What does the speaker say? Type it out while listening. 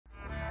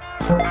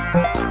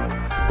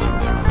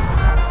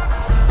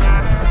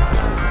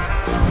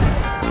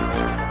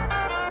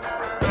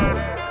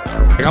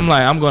I'm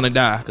like, I'm gonna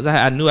die because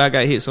I knew I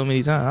got hit so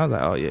many times. I was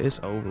like, oh yeah, it's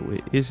over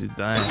with. It's just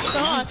done.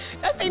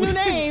 That's their new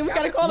name. We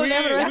gotta call them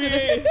that for the rest of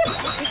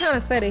it. He kind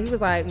of said it. He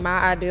was like, my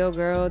ideal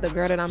girl, the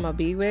girl that I'm gonna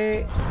be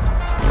with.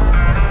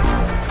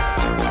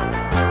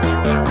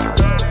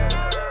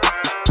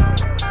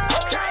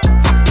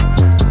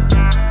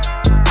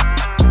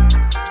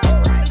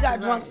 We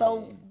got drunk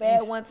so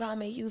bad one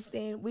time in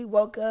Houston. We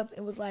woke up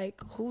and was like,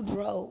 who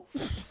drove?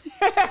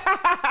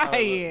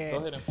 Yeah. Go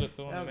ahead and flip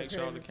through and make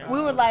sure all the cameras.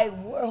 We were like,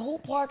 who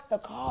parked the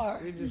car?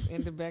 We just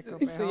ended back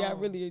up. So y'all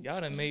really... Y'all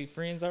done made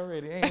friends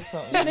already, ain't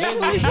something? They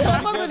just just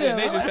have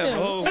a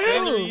whole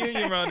family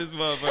reunion around this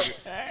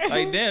motherfucker.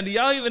 Like, damn, do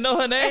y'all even know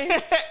her name? You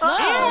don't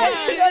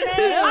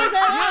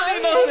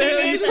even know who the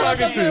hell you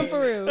talking to.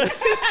 For real.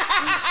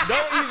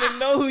 Don't even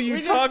know who you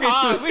talking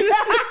to.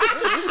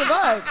 It's a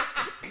vibe.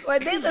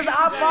 But this is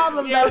our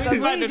problem though, because we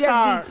just be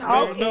Don't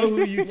talking. know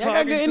who you Y'all got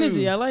talking good to.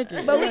 energy. I like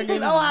it. But we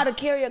just know how to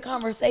carry a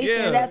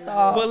conversation, that's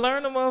all. But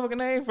learn the motherfucking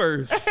name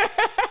first.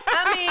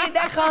 I mean,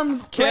 that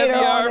comes later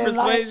Caviar, on in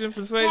life.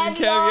 persuasion, I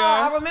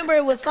caviar. remember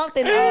it was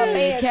something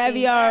fancy.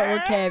 Caviar or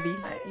cavi.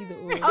 Either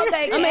or.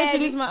 Okay, I'm gonna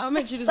introduce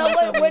myself.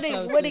 So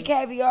where did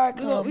caviar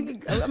come? I'm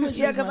gonna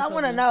Yeah, because I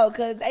want to know,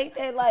 because ain't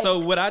that like So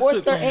what I took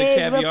oyster from the eggs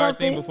or caviar something?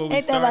 thing before we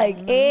Ain't that started.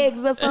 like eggs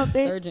or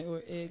something? Surgeon or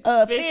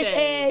egg. Fish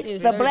eggs, Yeah, the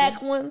surgeon.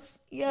 black ones.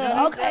 Yeah,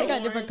 They okay.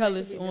 got different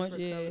colors. Orange,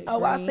 yeah.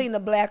 Oh, I green. seen the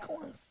black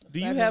ones. Do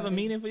you have a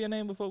meaning for your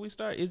name before we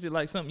start? Is it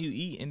like something you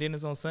eat and then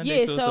it's on Sunday,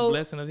 Yeah, so it's a so-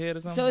 blessing of head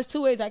or something? So it's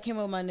two ways I came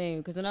up with my name.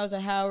 Because when I was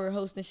at Howard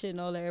hosting shit and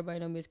all that, everybody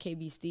know me as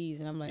KB Steez.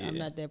 And I'm like, I'm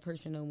not that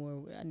person no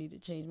more. I need to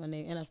change my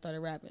name. And I started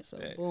rapping. So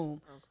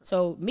boom.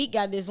 So Meek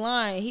got this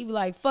line. He be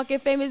like, fucking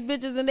famous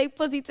bitches and they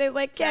pussy taste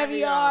like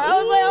caviar. I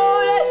was like,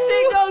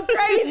 oh, that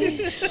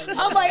shit go crazy.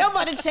 I'm like, I'm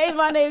about to change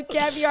my name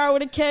Caviar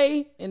with a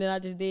K. And then I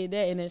just did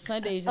that. And then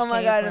Sundays just Oh my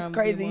came God, from it's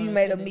crazy. Big You One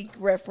made a Sunday. Meek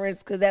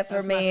reference because that's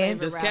her man.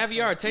 Does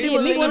caviar taste? She Yeah,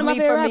 will Meek one of my leave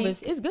me favorite for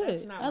rappers. Meek. It's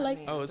good. I like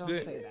it. Oh, it's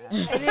good.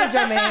 It is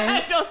your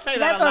man. Don't say that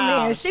That's her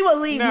aloud. man. She will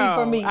leave me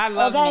for Meek. I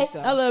love okay? Meek, though.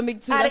 I love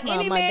Meek too. Out That's of my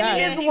any guy. man in Yeah,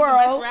 this he's the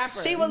world, best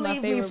rapper. she will He's my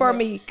leave me favorite for rapper.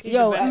 Meek.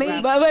 Yo, best Meek,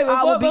 rapper. but wait,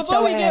 I will beat before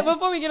your we ass.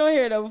 before we get on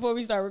here though, before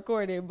we start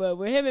recording, but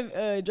when him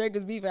and Drake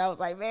was beefing, I was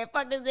like, man,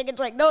 fuck this nigga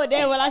Drake. No,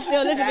 damn well, I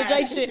still listen to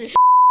Drake shit.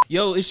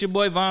 Yo, it's your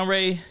boy Von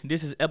Ray.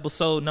 This is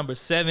episode number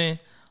 7.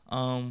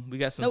 We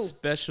got some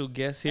special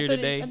guests here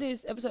today. I think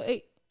it's episode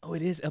 8. Oh,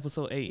 it is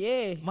episode 8.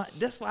 Yeah.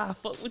 That's why I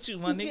fuck with you,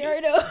 my nigga. You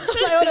already know. Like,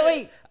 hold on,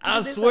 wait.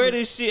 I swear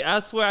this shit. I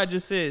swear I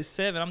just said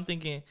 7. I'm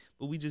thinking,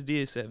 but we just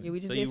did 7. Yeah, we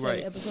just so did you 7,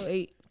 right. episode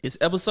 8. It's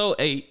episode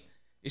 8.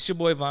 It's your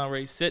boy Von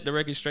Ray. Set the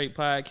Record Straight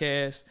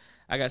podcast.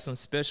 I got some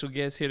special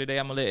guests here today.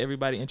 I'm gonna let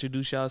everybody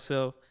introduce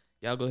yourself.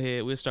 Y'all go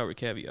ahead. We'll start with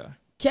Caviar.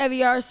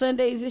 Caviar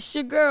Sundays. It's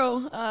your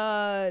girl.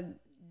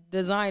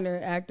 Designer,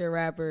 actor,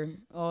 rapper,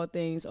 all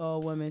things, all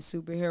women,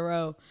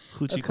 superhero.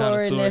 Coochie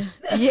connoisseur.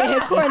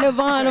 According to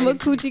Vaughn, I'm a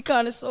coochie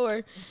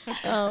connoisseur.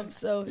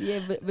 So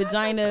yeah,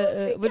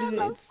 vagina. What is it?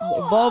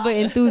 Vulva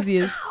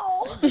enthusiast.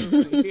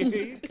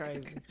 He's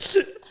crazy.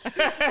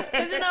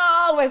 Because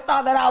I always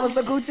thought that I was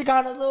the coochie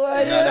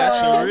connoisseur. Yeah,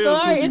 that's your real So all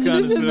right, coochie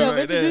introduce connoisseur yourself.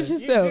 right there. Introduce You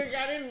yourself. just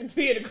got in to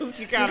be the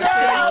coochie kind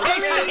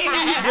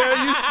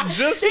Girl, you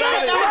just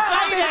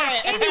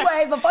started.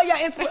 Anyway, before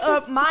y'all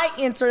interrupt my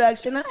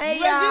introduction, hey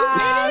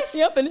y'all.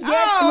 Yep, and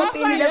Yes, I'm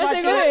finished. That's why yes,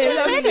 she go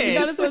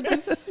ahead. was Coochie connoisseur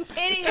too.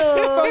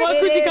 Anywho, From one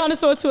it coochie is-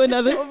 connoisseur to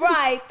another.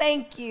 Right,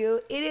 thank you.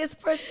 It is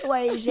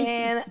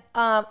Persuasion.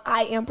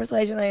 I am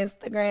Persuasion on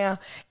Instagram.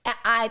 And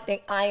I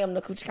think I am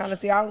the coochie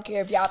connoisseur. I don't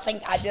care if y'all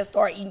think I just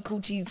started eating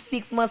coochie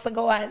 6 months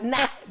ago. I'm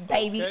not,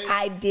 baby. Okay.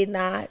 I did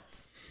not.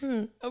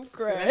 I'm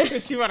crying.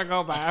 She want to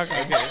go by.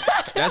 Okay.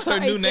 That's her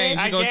new name.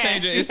 She I gonna guess,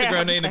 change her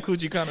Instagram name to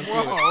Coochie Connoisseur.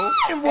 Whoa.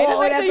 Hey,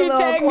 Whoa, make that's sure a you little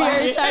tag me every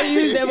crazy. time you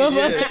use that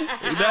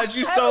motherfucker. That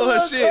you stole her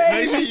little shit.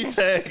 crazy. Make sure you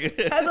tag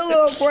her. That's a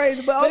little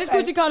crazy, but But it's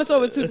okay. coochie connoisseur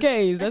with 2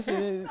 Ks. That's what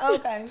it is.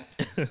 Okay.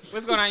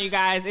 What's going on, you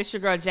guys? It's your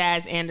girl,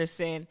 Jazz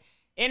Anderson.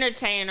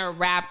 Entertainer,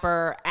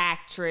 rapper,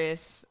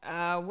 actress.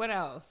 What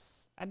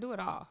else? I do it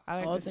all. I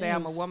like All to say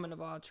I'm a things. woman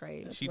of all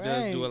trades. She Right.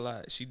 does do a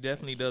lot. She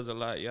definitely does a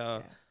lot,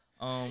 y'all.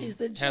 She's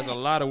the Has a jack.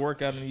 lot of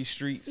work out in these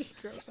streets.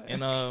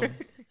 And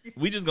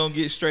we just gonna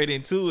get straight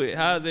into it.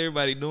 How's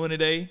everybody doing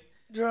today?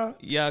 Drunk.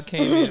 Y'all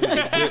came in with the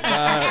good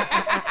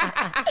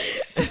vibes.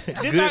 This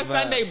Good is our vibes.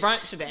 Sunday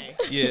brunch today.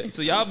 Yeah.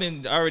 So y'all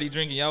been already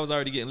drinking. Y'all was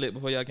already getting lit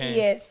before y'all came.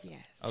 Yes. Yes.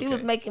 She Okay.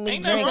 was making me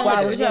Ain't nothing drink wrong while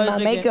I with was it. getting my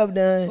What y'all was makeup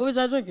done. What was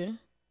y'all drinking?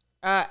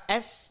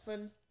 What's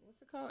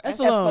it called?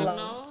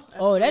 Espolon.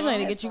 Oh, that's trying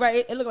to Espolon. get you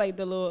right. It look like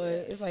the little,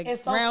 it's like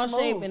It's so round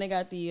smooth. shape, and they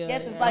got the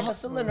Yes, it's like a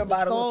cylinder the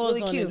bottle. It's skulls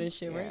really on it cute. and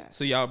shit, right?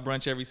 So y'all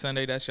brunch every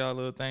Sunday. That's y'all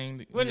little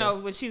thing. Well, Yeah. no,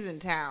 when she's in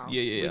town,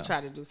 Yeah. we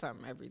try to do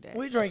something every day.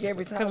 We drink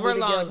every time. Because we're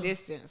long together.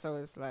 distance, so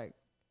it's like,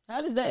 How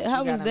does that?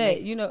 How You was gotta that?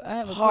 make- You know, I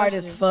have a Hard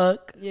question. as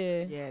fuck.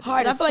 Yeah. yeah.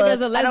 Hard I as feel like fuck.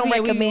 as a I lesbian, don't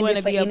we recommend want it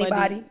to for be up under.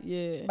 anybody.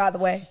 Yeah. By the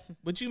way,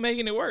 But you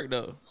making it work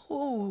though.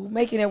 ooh,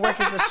 making it work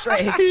is a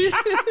stretch.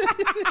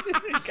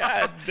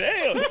 God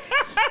damn.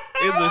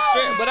 It's a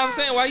stretch. But I'm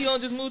saying, why you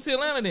don't just move to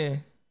Atlanta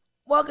then?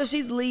 Well, because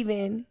she's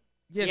leaving.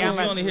 Yeah, you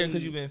only here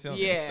because you've been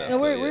filming and stuff.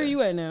 And where are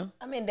you at now?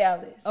 I'm in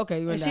Dallas.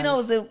 Okay, you're in and Dallas. she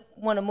knows that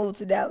want to move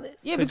to Dallas.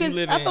 Yeah, because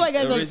I feel like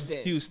as a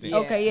Houston. Yeah.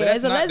 Okay, yeah,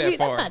 as a lesbian,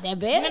 that's not that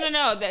bad.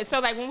 No. So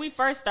like when we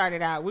first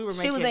started out, we were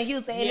She was in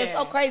Houston, and it's Yeah.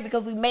 so crazy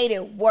because we made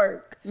it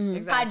work.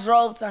 Exactly. I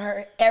drove to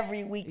her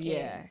every weekend.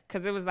 Yeah,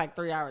 because it was like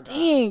 3 hours.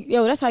 Dang,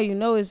 yo, that's how you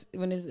know it's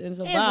when it's a It's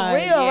vibe.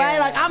 real, Yeah. right?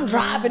 Like I'm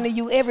driving to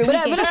you every But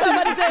weekend. that's what I'm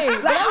about to say.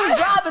 Like I'm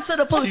driving to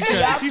the pussy.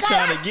 She's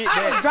trying to get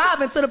I was that.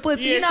 driving to the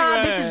pussy. Yeah, you know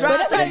how she bitches was. drive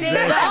But to the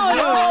that's dick? how- I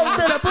drove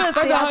to the pussy.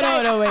 First of all,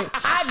 Okay? no, wait.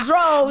 I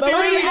drove She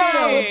really 3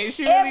 hours did.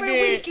 She really every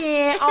did.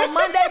 weekend. On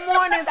Monday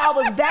mornings, I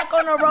was back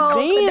on the road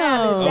to Damn.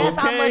 Dallas. That's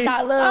how much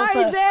I love her.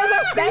 All right, Jazz,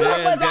 I see That's how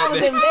Jazz much I got was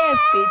that.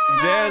 invested.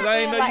 Jazz, I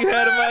ain't know you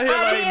had him out here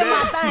I like did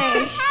my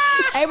that. thing.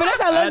 Hey, but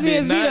that's how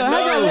lesbians be not though.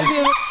 That's how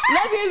know.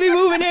 lesbians be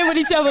moving in with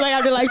each other like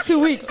after like 2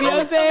 weeks. You know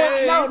what I'm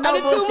saying? No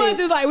After 2 bullshit. months,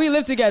 it's like we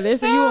live together.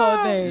 It's a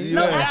U-Haul thing.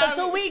 No, Yeah.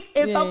 after 2 weeks,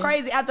 it's so Yeah.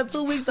 crazy. After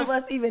 2 weeks of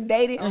us even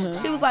dating,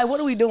 she was like, "What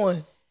are we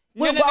doing?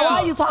 Why no.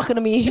 are you talking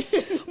to me?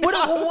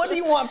 What do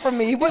you want from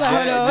me?" What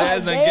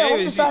Jazz done damn, gave I'm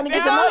it. just trying to get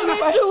It's to know only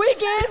you. been 2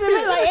 weekends. It's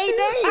been like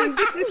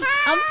 8 days.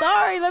 I'm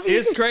sorry. Let me.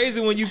 It's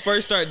crazy when you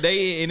first start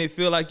dating and it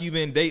feel like you've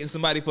been dating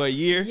somebody for a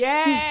year.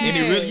 Yeah. And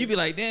it really, you be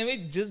like, damn,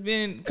 it just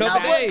been a No,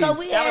 couple days. because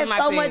we That was had my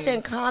so thing. much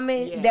in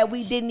common Yeah. that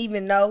we didn't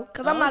even know.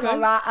 Because I'm not Okay.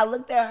 gonna lie, I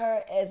looked at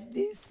her as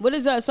this. What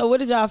is that? So,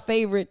 what is y'all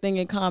favorite thing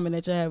in common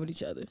that y'all have with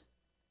each other?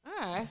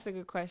 Ah, that's a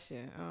good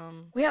question.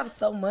 We have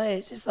so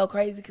much. It's so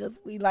crazy because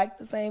we like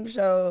the same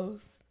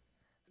shows.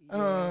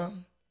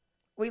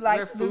 We like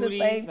We're to do the foodies,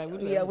 same. like, we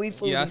do Yeah, we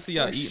everything. foodies. Yeah, I see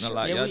y'all for eating a sure.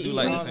 lot. Yeah, Y'all we do eat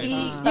like all the the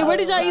same. time. Yeah, where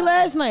did y'all eat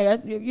last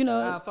night? You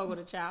know. Fuck with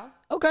a chow.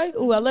 Okay.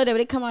 Ooh, I love that. But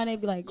they come out and they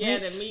be like, Yeah,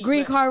 green, the meat,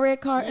 green but- card,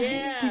 red card.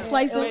 Yeah. Keep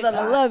slicing. It was a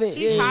I lot. love it.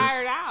 She's Yeah.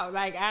 tired out.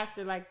 Like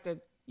after like the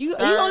You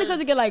only supposed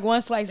to get like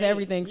one slice of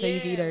everything so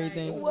you can eat Yeah, like,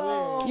 everything. it was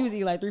Well, You was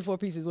eating like 3-4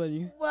 pieces, wasn't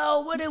you?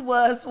 well, what it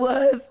was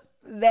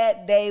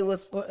that day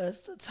was for us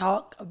to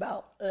talk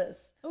about us.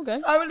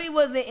 Okay. So I really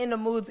wasn't in the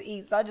mood to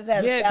eat, so I just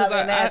had Yeah, a because salad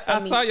and had I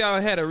some saw meat. y'all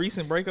had a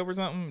recent breakup or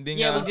something. Then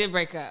yeah, y'all, we did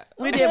break up.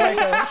 We did break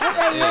up.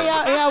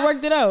 Hey, y'all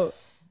worked it out.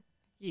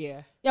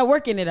 Yeah, Y'all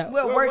working it out.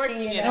 We're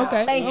working it out.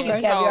 Okay, Thank you,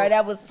 okay. Caviar. So-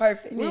 that was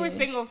perfect. we were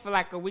single for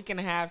like a week and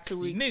a half, 2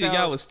 weeks. Nigga, so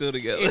y'all was still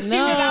together. she was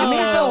No.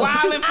 out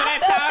wilding for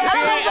that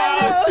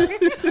time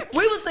period.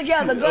 We was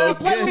together. Girl,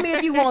 play with me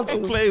if you want to.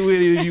 Play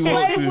with it if you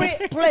want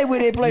to. Play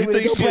with it. You think Go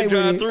she'll play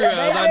drive with 3 hours?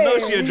 it. I know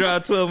she'll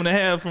drive 12 and a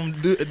half from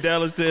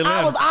Dallas to I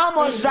Atlanta. was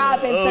almost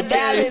driving to Okay.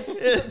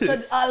 Dallas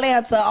to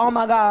Atlanta. Oh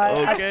my God.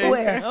 Okay. I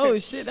swear. Oh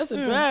shit, that's a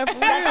drive. For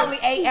That's real. only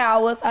 8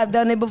 hours. I've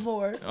done it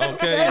before. Okay.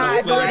 All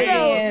right, don't play go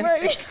that.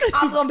 ahead.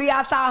 I was gonna be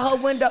outside her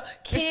window.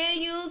 Can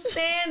you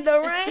stand the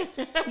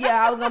rain?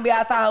 Yeah, I was gonna be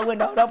outside her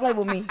window. Don't play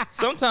with me.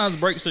 Sometimes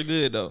breaks are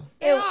good though.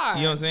 They are.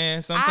 You know what I'm saying?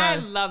 I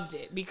Sometimes. loved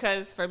it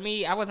because for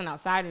me, I wasn't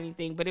outside or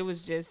anything, but it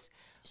was just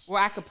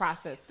where I could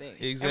process things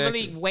Exactly. and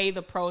really weigh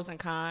the pros and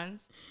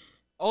cons.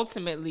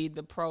 Ultimately,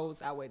 the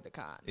pros outweighed the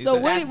cons. So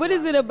Exactly. what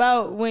is it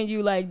about when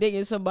you like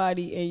dating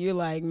somebody and you're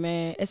like,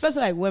 man,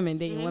 especially like women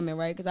dating women,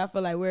 right? Because I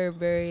feel like we're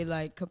very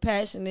like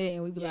compassionate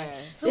and we be like, Yeah.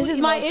 this Too is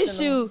my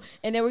emotional. issue,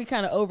 and then we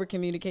kind of over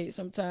communicate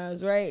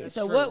sometimes, right?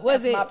 So true. what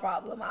was That's it? my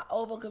problem. I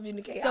over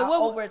communicate. So I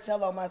what- over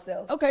tell on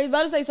myself. Okay,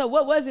 about to say, so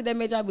what was it that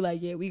made y'all be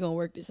like, yeah, we gonna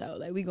work this out,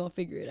 like we gonna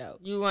figure it out?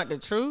 You want the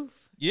truth?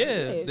 Yeah.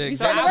 You the said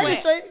exact- the record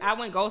straight? I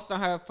went ghost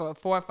on her for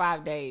 4 or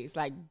 5 days,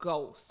 like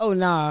ghost. Oh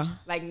nah.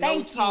 Like no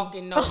Thank you.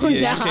 talking, no Oh,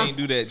 Yeah, nah. you can't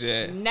do that,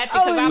 Jad. nothing.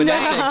 Oh, Because I'm But nah.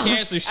 that's that like,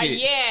 cancer shit.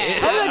 yeah. Oh, you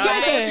a I know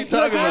what cancer? you You a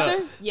talking about.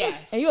 cancer?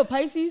 yes. And you a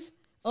Pisces?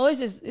 Oh, it's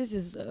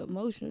just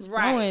emotions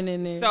flowing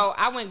in there. So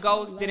I went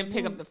ghost, didn't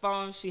pick up the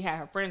phone. She had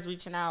her friends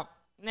reaching out.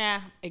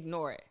 Nah,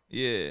 ignore it.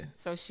 Yeah.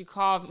 So she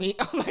called me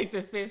on like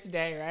the 5th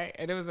day, right?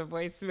 And it was a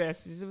voice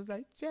message. It was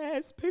like,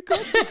 Jazz, pick up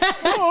the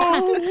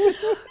phone.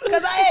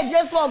 Because I had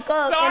just woke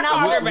up So I and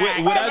called I her back.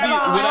 Would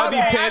I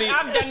be petty?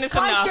 I've done this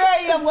enough.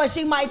 contrary of what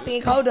she might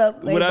think. Hold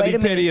up. Would I wait be a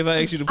minute. petty if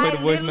I asked you to play the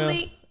voicemail?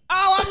 literally-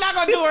 Oh, I'm not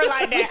gonna do her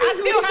like that. I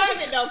still have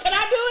it though. Can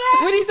I do that?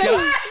 what he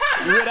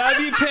say? Would I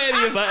be petty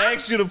if I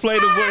asked you to play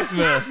the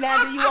voicemail?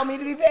 Now, do you want me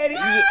to be petty?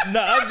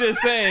 No, I'm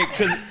just saying,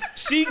 because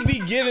she be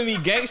giving me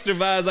gangster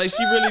vibes. Like,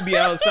 she really be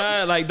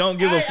outside, like, don't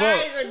give a I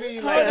fuck. ain't gonna do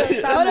you like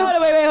that. Hold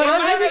on, wait. Hold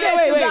on. I'm Wait, gonna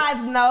let you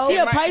guys know. She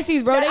a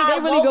Pisces, bro. They that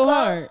I really go woke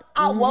up- hard.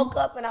 I woke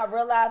up and I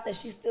realized that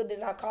she still did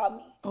not call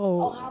me.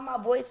 Oh. So how my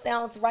voice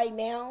sounds right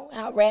now,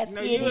 how raspy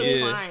No, it you was is.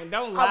 Yeah. fine.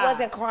 Don't lie. I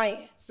wasn't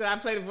crying. Should I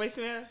play the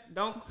voicemail?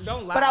 Don't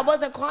lie. But I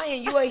wasn't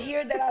crying. You will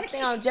hear that I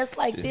sound just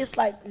like this.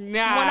 Like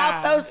Nah. when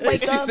I first wake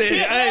She up.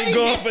 said, I ain't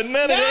going for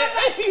none of Now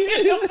that. I'm about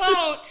to get the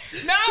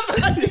phone. Now I'm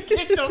about to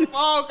get the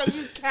phone because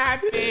you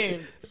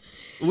capping.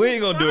 We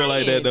ain't gonna do her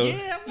like that, though.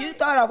 Yeah. You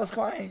thought I was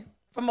crying.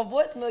 From a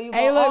voicemail, you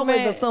Hey, will look, always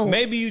man. assume.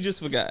 Maybe you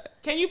just forgot.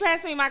 Can you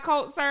pass me my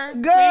coat, sir?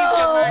 Girl. Please,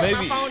 'cause my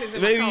Maybe, phone is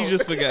in maybe my you coat.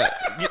 just forgot.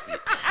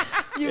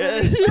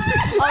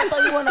 Oh, so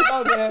you want to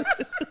go there?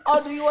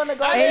 Oh, do you want to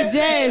go there?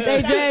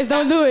 Hey, Jazz,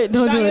 don't do it.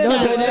 Don't do it,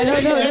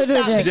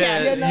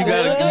 Jazz, you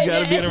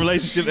gotta be in a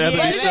relationship after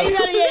this show.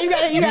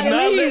 You gotta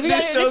leave.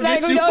 Let this show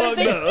get you fucked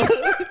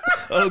up.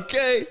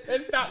 Okay.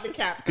 Let's stop the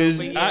cap. Because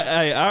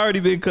I already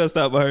been cussed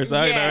out by her, so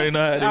I already know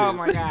how it is. Oh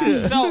my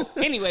god. So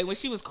anyway, when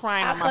she was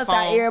crying on my cuss out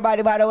phone,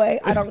 everybody, by the way.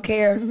 I don't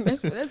care.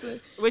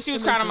 when she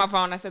was crying on my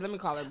phone, I said, "Let me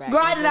call her back."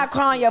 Girl, I did not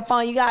cry on your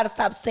phone. You gotta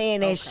stop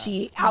saying that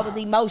shit. I was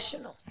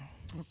emotional.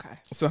 Okay.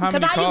 So how many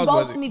Because how you calls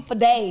was ghost it? me for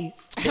days?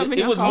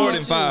 It was more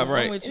than 5,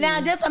 right?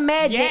 Now just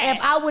imagine if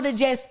I would have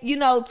just,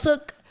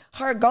 took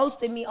her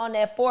ghosting me on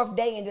that 4th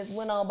day and just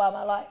went on by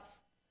my life.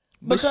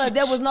 Because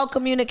there was no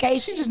communication.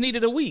 She just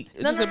needed a week.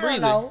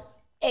 No.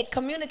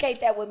 Communicate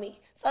that with me.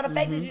 So the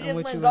fact that you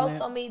just went ghost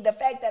on me, the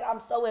fact that I'm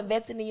so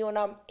invested in you and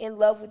I'm in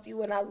love with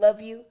you and I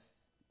love you,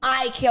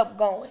 I kept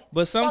going.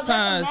 But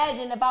sometimes, so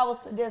imagine if I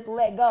was to just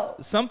let go.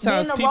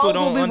 Sometimes people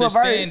don't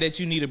understand that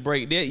you need a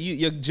break.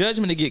 Your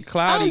judgment to get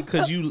cloudy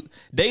because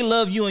they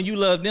love you and you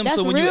love them. That's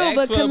so when real, you ask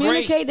but for a break,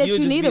 communicate that you'll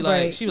you just need be a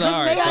break. Like, she was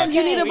like, all right,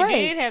 you need a break.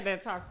 We did have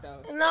that talk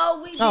though.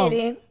 No, we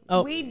didn't.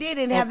 Oh. We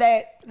didn't have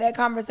that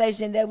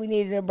conversation that we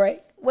needed a break.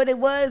 What it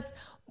was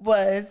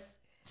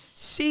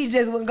she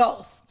just went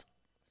ghost.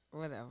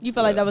 Whatever. You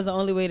felt like that was the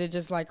only way to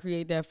just like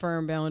create that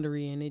firm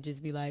boundary and it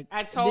just be like.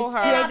 I told her.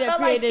 And I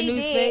felt like she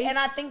did. Space. And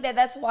I think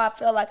that's why I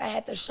felt like I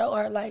had to show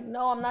her like,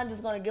 no, I'm not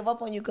just going to give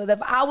up on you. Because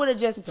if I would have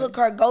just took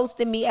her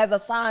ghosting me as a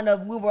sign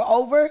of we were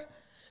over,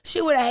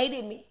 she would have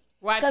hated me.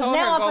 Because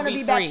now I'm going to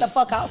be back the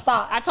fuck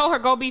outside. I told her,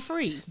 go be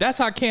free. That's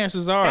how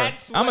cancers are.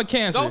 I'm a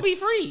cancer. Go be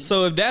free.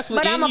 So if that's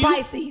what But I'm a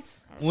Pisces.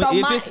 So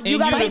you gotta be free, you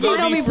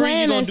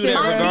gonna do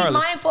that regardless. Be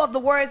mindful of the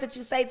words that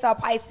you say to a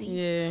Pisces.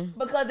 Yeah.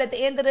 Because at the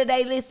end of the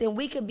day, listen,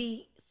 we could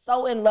be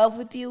so in love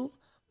with you,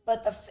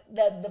 but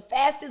the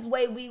fastest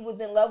way we was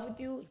in love with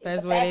you is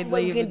the fastest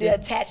way we can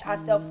detach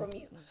ourselves from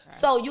you. Okay.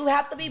 So you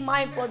have to be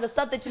mindful of the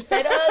stuff that you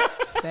say to us.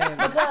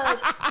 Because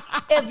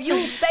if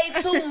you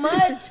say too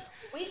much,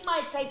 we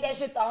might take that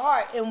shit to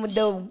heart. And with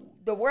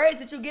the words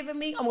that you're giving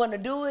me, I'm gonna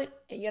do it,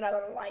 and you're not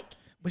gonna like it.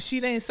 But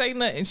she didn't say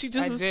nothing. She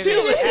just was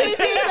chilling.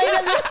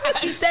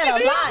 She said a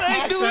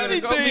lot. Do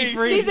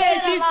anything. She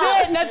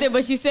said nothing,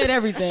 but she said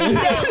everything. She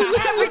said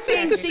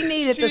everything she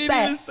needed to say. She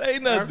didn't say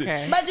nothing.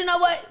 Okay. But you know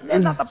what?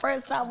 That's not the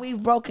first time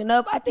we've broken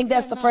up. I think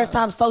that's the first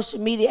time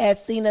social media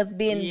has seen us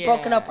being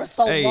broken up for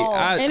so long.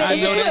 I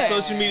know that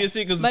social media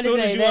shit because as soon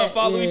as you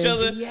unfollow each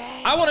other,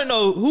 I want to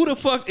know who the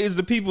fuck is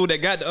the people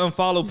that got the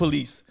unfollow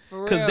police.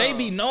 Because they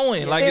be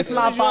knowing. Like, it's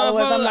my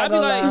followers. I be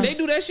like, they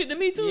do that shit to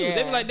me too.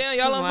 They be like, damn,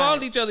 y'all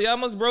unfollowed each other. Y'all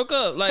must broke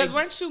up. Like, because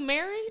weren't you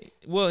married?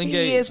 Well, engaged.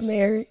 He is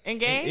married.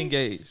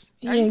 Engaged?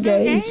 He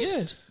engaged.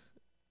 Yes.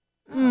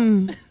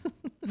 What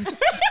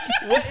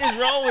is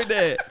wrong with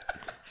that?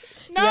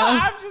 No,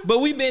 I'm just. But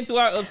we've been through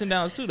our ups and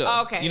downs too,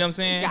 though. Okay. You know what I'm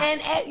saying?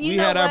 And we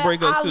had our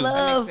breakups too.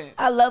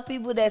 I love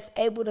people that's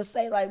able to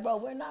say like, bro,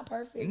 we're not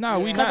perfect. No,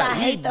 we not. I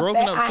hate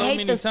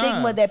the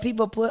stigma that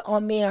people put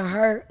on me and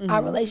her,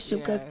 our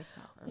relationship, because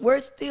we're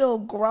still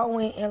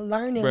growing and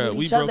learning with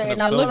each other.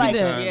 And I so feel like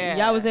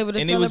y'all was able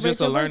to celebrate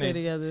your birthday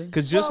together.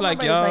 Because just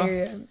like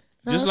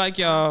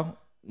y'all,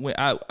 when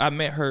I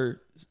met her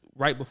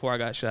right before I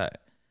got shot.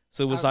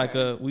 So it was like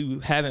we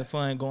were having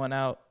fun, going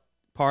out,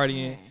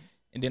 partying.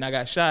 And then I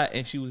got shot,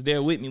 and she was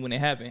there with me when it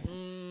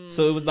happened.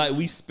 So it was like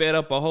we sped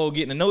up a whole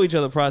getting to know each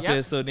other process.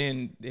 Yep. So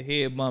then the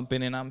head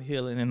bumping, and I'm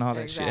healing, and all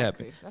that shit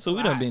happened. So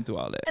we done been through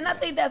all that. And I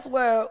think that's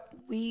where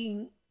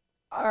we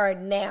are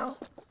now.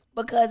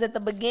 Because at the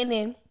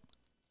beginning,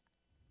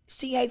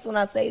 she hates when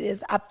I say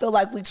this, I feel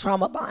like we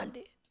trauma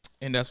bonded.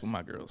 And that's what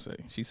my girls say.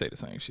 She say the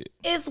same shit.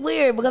 It's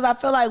weird because I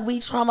feel like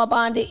we trauma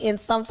bonded in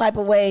some type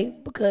of way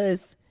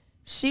because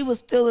she was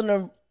still in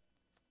a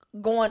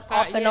going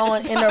off and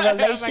on in a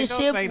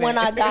relationship when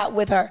I got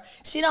with her.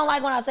 She don't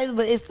like when I say this,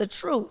 but it's the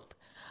truth.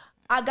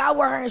 I got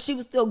with her and she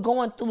was still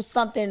going through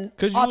something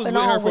off and on with somebody. Because you was with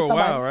her for a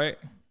while, right?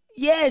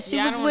 Yeah, she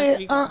was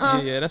with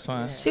Yeah, that's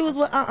fine. She was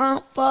with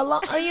for a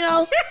long, you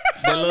know.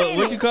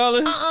 What you call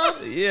it?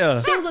 Yeah.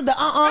 She was with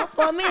the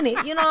for a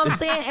minute. You know what I'm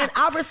saying? And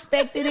I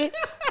respected it,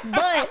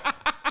 but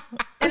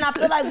and I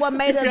feel like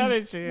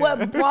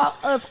what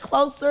brought us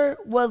closer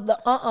was the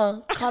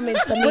coming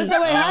to me.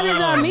 So wait, how did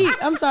y'all meet?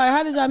 I'm sorry,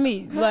 how did y'all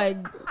meet? Like,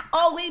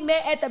 we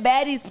met at the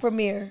Baddies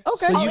premiere.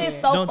 Okay. So it's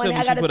so don't funny.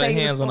 Tell me she put her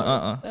hands on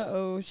the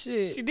Oh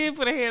shit. She did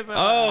put her hands on.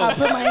 I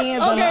put my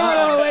hands on. Okay, hold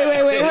on,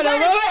 wait, hold on. We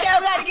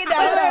gotta get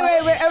that. Wait.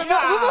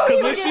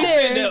 Because when she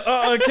said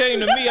that came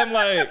to me, I'm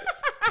like,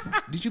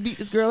 did you beat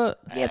this girl up?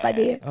 Yes, I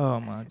did. Oh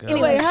my god.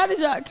 Anyway, how did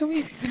y'all? Can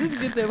we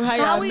just get them?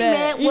 How we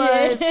met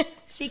was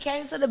she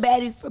came to the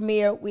Baddies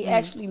premiere. We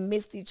actually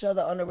missed each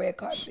other on the red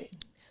carpet.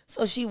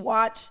 So she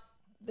watched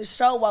the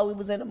show while we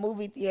was in the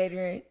movie theater,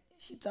 and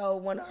she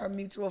told one of her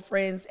mutual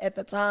friends at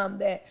the time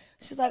that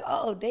she's like,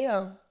 "Oh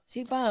damn,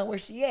 she fine. Where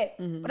she at?"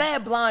 But I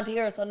had blonde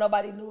hair, so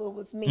nobody knew it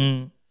was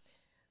me.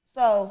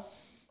 So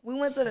we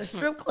went to the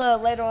strip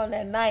club later on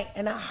that night,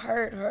 and I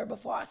heard her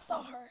before I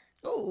saw her.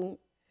 Ooh.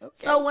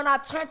 Okay. So when I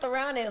turned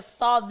around and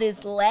saw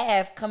this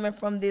laugh coming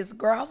from this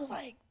girl, I was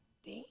like,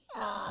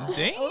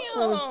 Damn.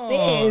 Ooh,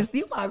 sis,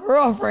 you my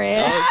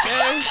girlfriend.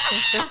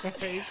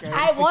 Okay.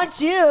 I want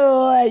you.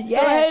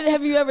 Yes. So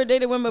have you ever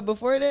dated women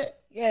before that?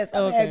 Yes, I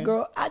had a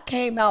girl. I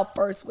came out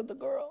first with a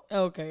girl.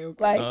 Okay.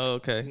 Like,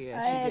 Okay. Yeah,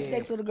 I had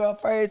sex with a girl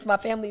first. My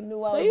family knew I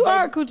was. So you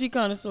are a coochie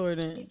connoisseur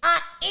then? I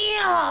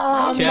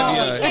am.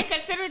 Caveat. You can't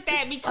consider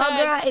that because Oh,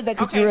 girl, I ate that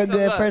coochie real so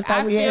good. look, First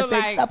time I we had feel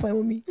sex. like Stop playing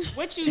with me.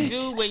 what you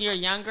do when you're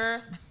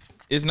younger,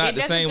 It's not it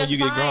the doesn't same when you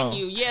get define grown.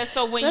 you. Yeah,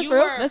 so when That's you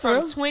real. were That's from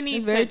real. 20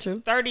 That's very to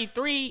true.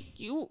 33,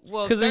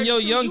 Because in your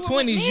young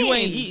 20s, you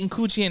ain't eating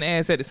coochie and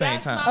ass at the same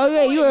That's time. my Oh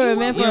yeah, you were a You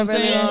man for were a very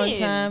saying? long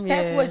time.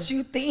 Yeah. That's what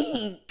you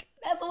think.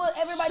 That's what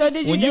everybody. So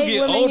did you When you date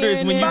get women older here is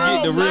and when you there?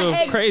 get the My real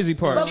ex- crazy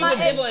part. but She my would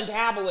ex- dibble and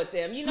dabble with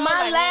them. You know, My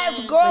like, last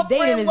dating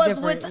girlfriend is was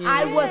different, with. yeah.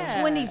 I was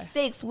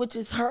 26, which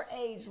is her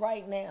age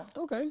right now.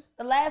 Okay.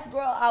 The last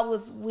girl I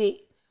was with,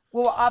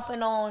 we were off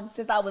and on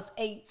since I was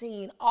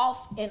 18,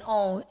 off and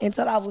on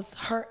until I was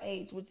her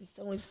age, which is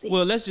 26.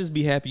 Well, let's just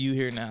be happy you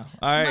here now.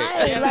 All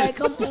right. Right, like,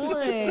 come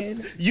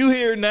on. You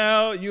here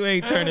now. You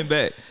ain't turning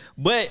back.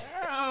 But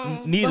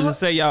needless to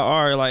say, y'all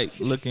are like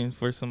looking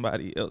for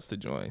somebody else to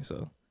join.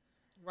 So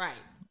right.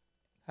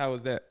 how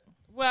was that?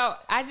 Well,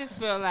 I just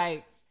feel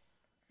like,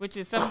 which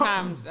is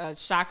sometimes a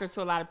shocker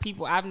to a lot of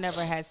people, I've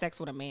never had sex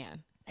with a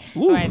man.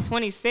 So at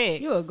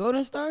 26. You a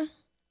golden star?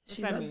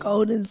 She's that a mean?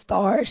 golden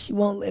star. She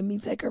won't let me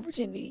take her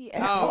virginity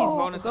at all.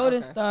 bonus. Golden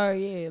Okay. star,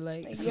 yeah.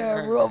 Like You're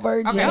a real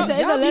virgin. Okay, It's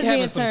a Y'all be lesbian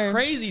having some term.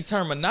 crazy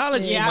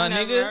terminology, Yeah, my I've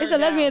never nigga. heard It's a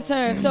lesbian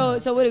that term.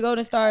 So what a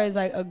golden star is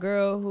like a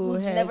girl who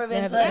Who's has never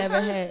been touched. never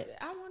had.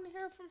 I want to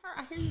hear from her.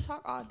 I hear you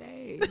talk all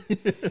day.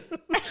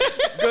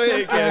 Go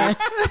ahead,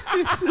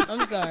 Kevin.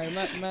 I'm sorry,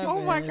 my Oh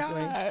bad, my that's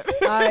right.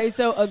 God. All right,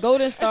 so a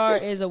golden star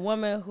is a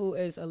woman who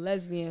is a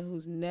lesbian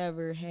who's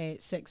never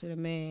had sex with a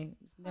man,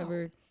 who's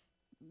never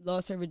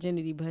lost her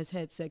virginity, but has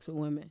had sex with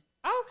women.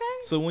 Okay.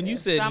 So when you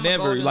said So I'm a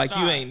never, golden like you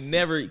star. ain't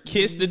never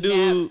kissed a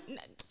dude.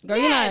 Girl,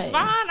 you're Yeah, it's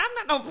not- fine.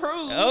 I'm not no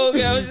prude.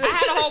 Okay, I was just- I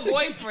had a whole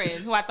boyfriend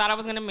who I thought I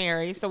was gonna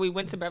marry. So we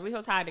went to Beverly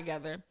Hills High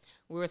together.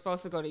 We were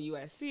supposed to go to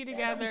USC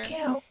together.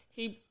 count.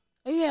 He,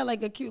 You had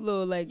like a cute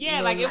little like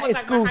yeah, little, like it was high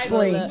like school my high school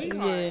fling.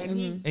 sweetheart. Yeah, And,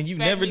 he And you've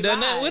fed never me done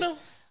that with lies. him?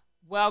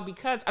 Well,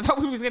 because I thought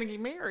we was gonna get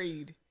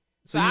married.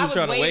 So you was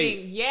trying to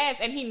waiting. wait. Yes,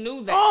 and he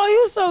knew that. Oh,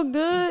 you so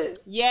good.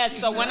 Yes,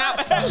 so when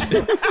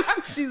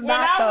I She's when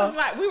not I though. was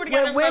like, we were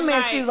together With from,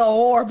 women, like, she's a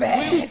whore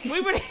bag. we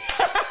were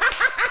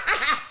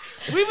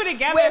we were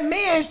together. With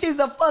men, she's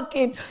a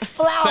fucking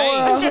flower.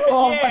 Saint.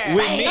 Of Yeah. a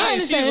With saint. me, I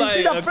she's understand. like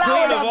She's a a flower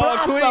queen of that all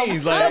blossom.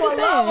 queens. I Like will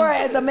love her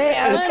as a man,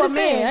 I for understand.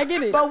 men. I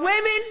get it. But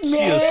women, She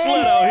a man,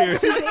 slut out here.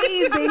 she's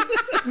easy.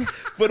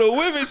 For the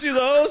women, she's a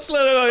whole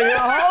slut out A here.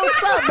 whole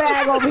slut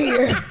bag over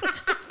here.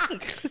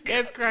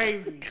 That's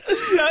crazy.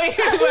 So anyway,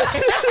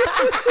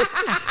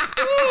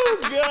 Oh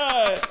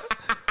God,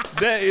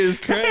 that is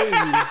crazy.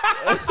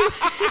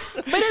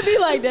 But it be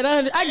like that.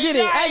 I get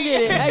it. I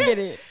get it. I get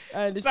it. I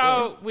understand.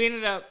 so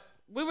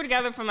we were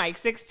together from like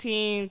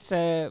 16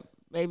 to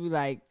maybe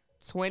like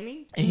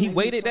 20. And he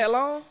waited that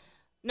long?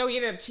 No, he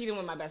ended up cheating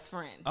with my best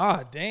friend.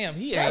 Oh damn,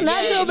 he ain't.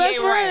 Not your best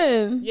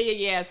friend. Right.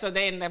 Yeah. So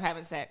they ended up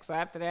having sex. So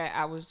after that,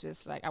 I was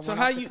just like, I So went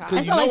how off to you? college.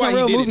 Because That you know sounds like why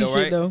some he real did it movie though,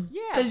 shit right? though.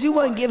 Yeah, Because you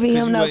wasn't giving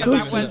him You no ain't I giving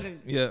coochie.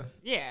 wasn't. Yeah.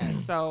 Yeah.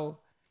 So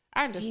I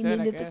He understood. I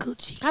needed the guess.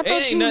 coochie. I It thought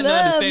ain't you nothing to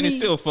loved understand. me. It's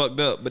still fucked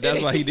up, but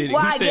that's why he did it.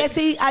 Well, He I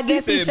said-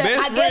 guess he should. said,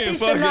 I "Best guess friend, he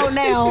should know fuck it."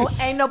 now.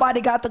 Ain't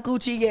nobody got the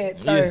coochie yet,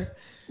 sir.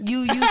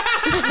 You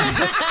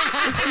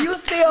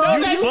still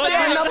number Fuck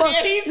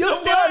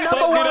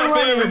it one up for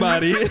running.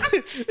 everybody.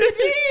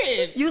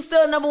 You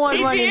still number one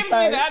He running, DM'd me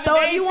the sir. other So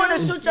if day, you want to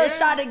too. shoot your Yeah.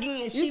 shot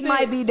again, she said-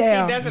 might be He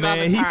down. does it all Man,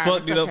 the he time.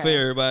 fucked It's it up for okay.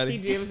 everybody.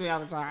 He DMs me all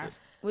the time.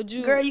 Would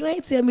you, Girl, you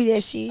ain't tell me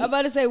that shit. I'm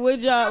about to say,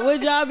 would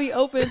y'all be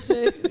open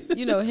to,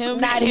 him?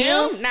 Not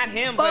him. Not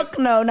him. Fuck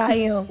no, not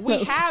him. But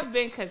we have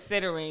been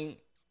considering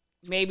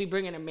maybe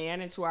bringing a man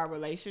into our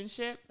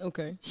relationship,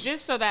 Okay.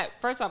 just so that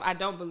first off, I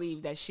don't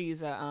believe that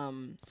she's a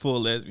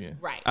Full lesbian.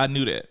 Right. I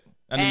knew that.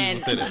 I knew you and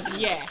were gonna say that.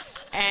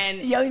 yeah,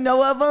 and Yo, you know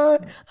what,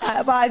 Vaughn? I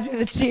advise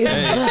you to chill.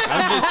 Hey,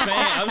 I'm just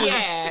saying.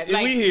 Yeah,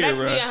 like, we here, let's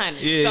bro. be 100.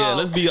 Yeah, So-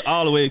 let's be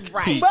all the way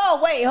Right. peak.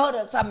 Bro, wait, hold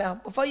up, time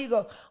out. Before you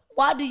go,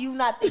 why do you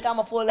not think I'm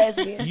a full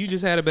lesbian? You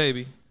just had a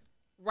baby.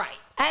 right.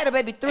 I had a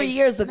baby 3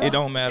 years ago. It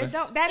don't matter.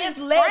 That It's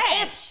is less.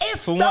 fresh.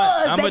 It's For one,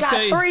 thugs. I'ma They got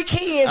tell you- 3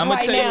 kids I'ma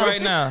right tell you now.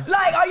 right now.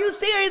 Like, are you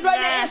serious right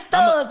now? It's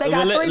thugs. They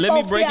got Well, 3, let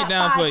 4, me break it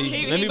down 5 for you.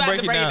 kids. Let me about break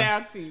to it break down. it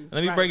down to you.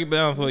 Let me Right. break it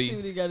down for See you.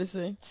 what he got to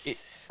say.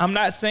 I'm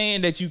not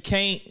saying that you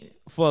can't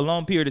for a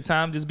long period of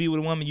time just be with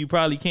a woman. You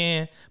probably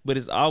can, but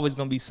it's always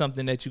gonna be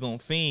something that you're gonna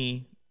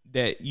fiend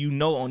that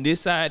on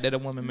this side that a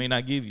woman may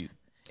not give you,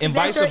 and Is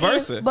that vice your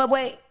versa. But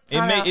wait.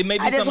 time out. It may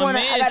be I just something a wanna-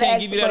 man I gotta can't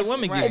ask give a you that a question.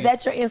 woman Right. gives Is you.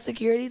 that your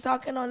insecurity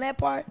talking on that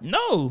part?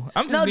 No,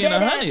 I'm just No, being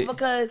that is 100.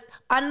 because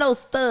I know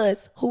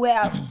studs who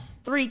have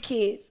 3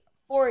 kids,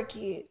 4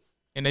 kids.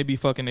 And they be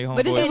fucking their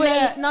But this homeboys. is what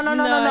And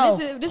no.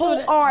 this Who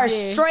what- are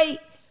yeah. straight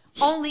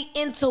only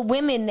into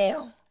women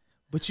now.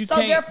 But you So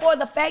can't. therefore,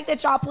 the fact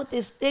that y'all put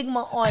this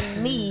stigma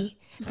on me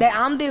that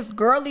I'm this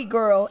girly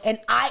girl and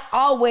I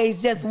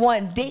always just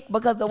want dick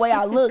because the way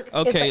I look.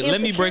 Okay,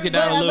 let me break it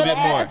down a little bit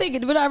more.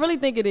 But I really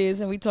think it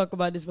is, and we talked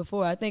about this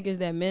before. I think it's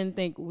that men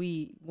think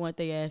we want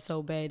their ass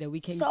so bad that we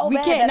can't not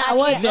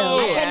want them. No,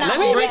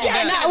 let's break it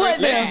down.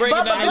 Let's break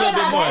it down a little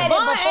bit more.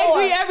 Vaughn asks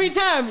me every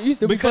time. You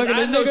still because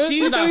I know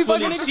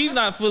she's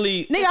not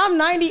fully. Nigga, I'm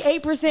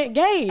 98%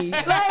 gay.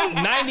 Like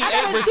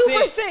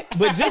 98%.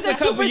 But just a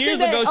couple years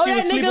ago, she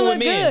was sleeping with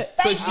men.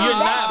 So you're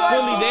not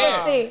fully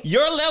there.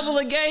 Your level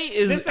of gay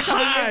is just a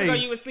couple high. years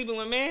ago, you were sleeping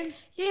with men.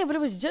 Yeah, but it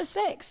was just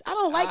sex. I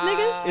don't like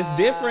niggas. It's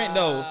different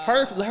though.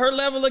 Her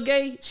level of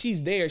gay,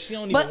 she's there. She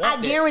don't even want that.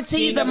 But I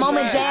guarantee you, the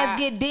moment Jazz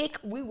get dick,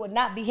 we would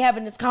not be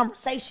having this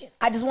conversation.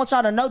 I just want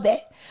y'all to know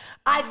that.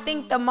 I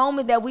think the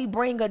moment that we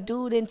bring a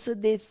dude into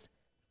this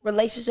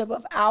relationship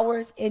of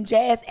ours and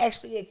Jazz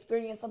actually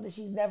experience something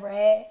she's never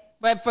had.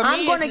 But for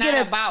me, it's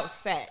not about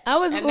sex. I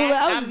was gonna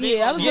ask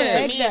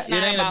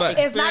that.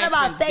 It's not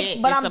about sex,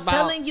 but I'm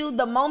telling you,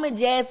 the moment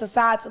Jazz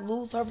decides to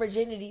lose her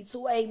virginity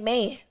to a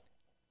man,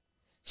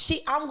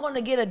 I'm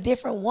gonna get a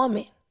different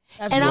woman,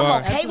 and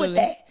I'm okay with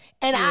that,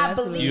 and I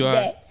believe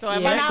that. So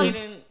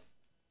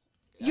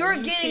you're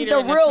getting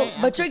the real,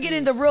 but you're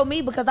getting the real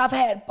me because I've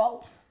had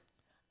both.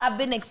 I've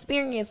been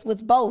experienced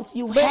with both.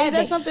 You haven't. Is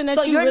that something that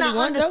so you you're really not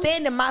want,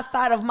 understanding my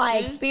side of my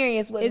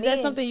experience with Is men.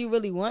 that something you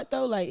really want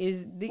though? Like, do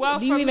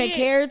you even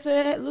care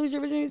to lose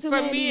your virginity to for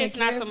man? For me, it's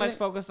not so much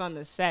focused on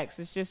the sex.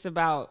 It's just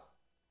about.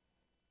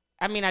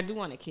 I mean, I do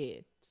want a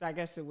kid, so I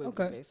guess it would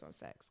be based on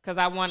sex because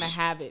I want to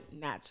have it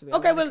naturally.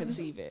 Okay, but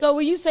conceive it. So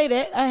when you say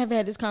that, I have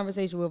had this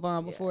conversation with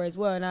Vaughn before as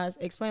well, and I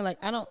explained like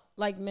I don't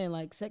like men.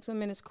 Like sex with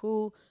men is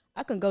cool.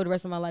 I can go the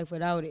rest of my life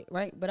without it,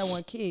 right? But I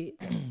want kids,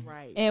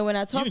 right? And when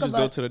I talk you just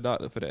go to the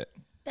doctor for that.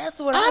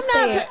 That's what I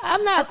said.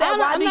 I'm not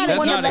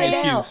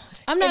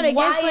against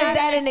why is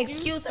that an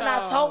excuse? And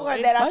I told her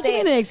that I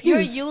said you're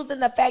using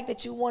the fact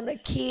that you want a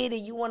kid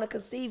and you want to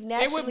conceive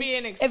naturally. It would be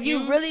an excuse. If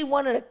you really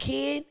wanted a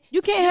kid,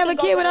 you can't have a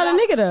kid without a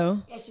nigga though.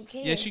 Yes, you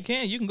can. Yes, you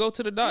can. You can go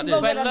to the doctor.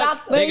 They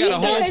got a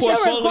whole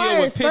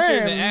portfolio with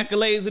pictures and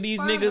accolades of these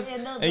niggas,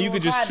 and you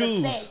could just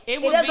choose.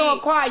 It doesn't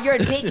require your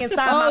dick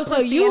inside my pussy.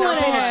 So you want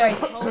to have?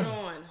 Hold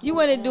on. You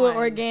want to do it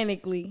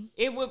organically.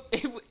 It would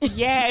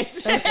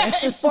yes.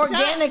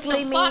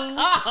 Organically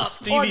means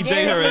Stevie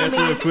J her ass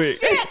real quick.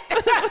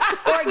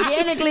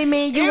 Organically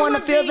means you want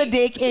to feel the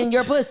dick in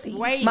your pussy.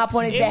 Wait, my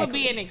point exactly. It would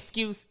be an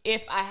excuse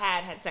if I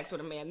had sex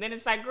with a man. Then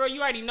it's like, girl,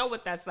 you already know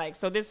what that's like.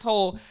 So this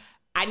whole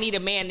I need a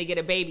man to get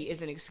a baby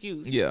is an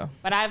excuse. Yeah.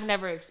 But I've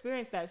never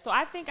experienced that. So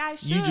I think I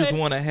should. You just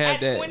want to have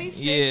at that.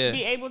 26,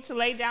 be able to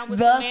lay down with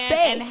the a man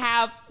sex. and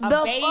have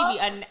a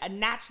baby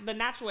the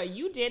natural way.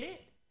 You did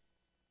it.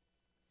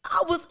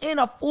 I was in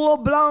a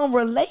full-blown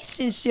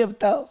relationship,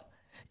 though.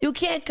 You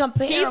can't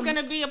compare. He's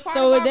gonna be a part.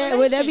 So of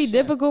would that be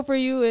difficult for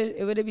you?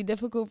 Would it be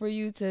difficult for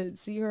you to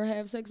see her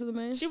have sex with a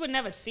man? She would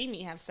never see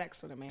me have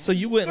sex with a man. So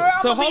you wouldn't. Girl,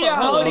 so hold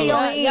on.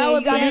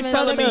 You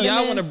telling me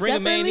y'all want to bring a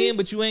man in,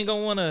 but you ain't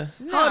gonna want to.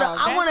 Hold on.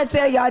 I want to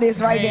tell y'all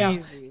this right now.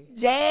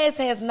 Jazz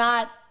has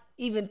not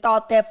even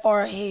thought that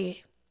far ahead.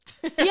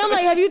 Yeah, I'm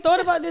like, have you thought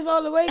about this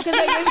all the way? Cause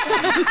like, yeah.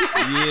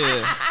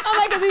 I'm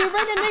like, cause if you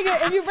bring a nigga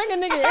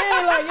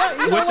in, like,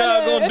 you what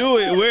y'all gonna do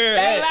it? Where?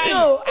 I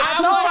told her,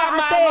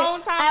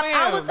 if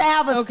I was to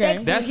have a sex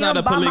with that's him not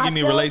a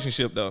polygamy by myself,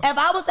 relationship though. If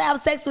I was to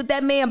have sex with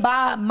that man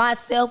by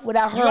myself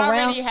without her you around,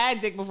 already had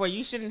dick before.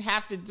 You shouldn't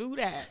have to do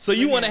that. So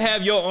you want to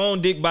have your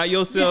own dick by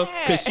yourself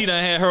because she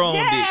done had her own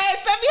dick.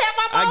 Yes, let me have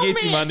my own. I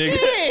get you, my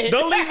nigga.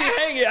 Don't leave me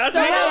hanging. I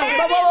said,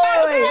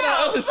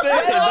 I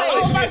understand.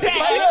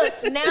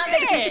 But look, now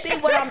that you see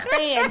what I'm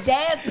saying,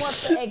 Jazz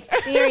wants to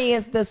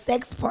experience the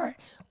sex part,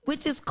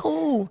 which is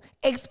cool.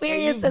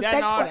 Experience the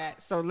sex part.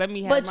 That, so let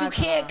me have but you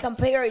can't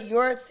compare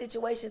your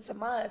situation to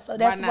mine. So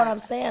that's what I'm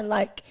saying.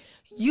 Like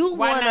you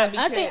wanna.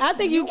 I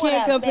think you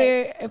can't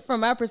compare. Sex. From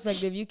my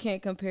perspective, you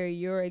can't compare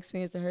your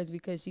experience to hers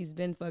because she's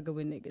been fucking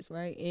with niggas,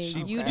 right?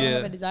 And you don't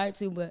have a desire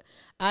to. But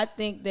I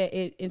think that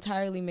it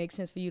entirely makes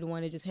sense for you to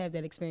want to just have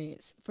that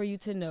experience, for you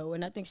to know.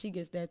 And I think she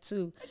gets that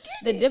too.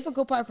 The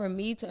difficult part for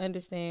me to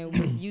understand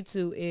with you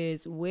two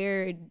is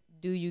where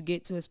do you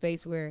get to a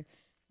space where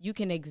you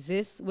can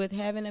exist with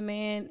having a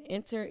man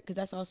enter, because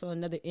that's also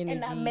another energy and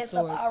not mess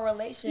source. up our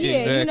relationship. Yeah,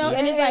 exactly. You know,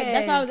 and it's like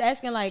that's why I was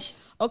asking, like,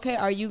 okay,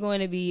 are you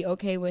going to be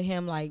okay with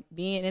him like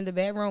being in the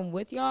bedroom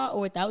with y'all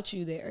or without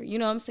you there? You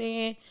know what I'm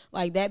saying?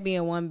 Like that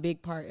being one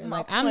big part. And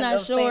like I'm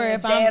not sure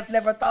if Jazz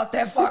never thought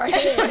that far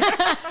ahead.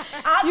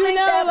 I you think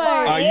know, that like,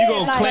 far are you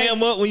gonna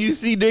clam up when you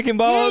see dick and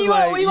balls?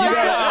 Are you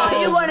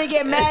gonna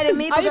get mad at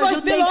me because you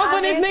still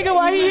open this nigga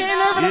while he hitting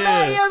her from the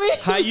back?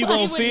 How you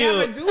gonna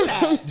feel,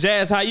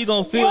 Jazz? How you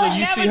gonna feel if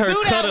you see her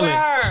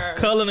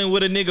cuddling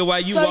with a nigga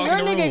while you walking the room?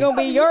 So your nigga gonna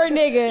be your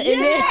nigga,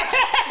 and then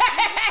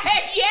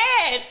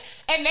yes.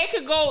 And they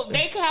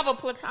could have a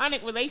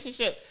platonic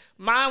relationship.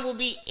 Mine will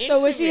be intimate.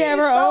 So would she have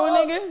her own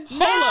nigga?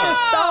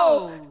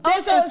 No.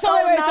 So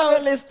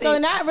realistic. So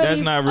not really.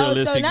 That's not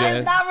realistic, Jazz.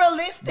 That's not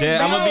realistic.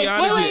 Jazz, I'm gonna be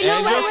honest with you.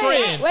 As your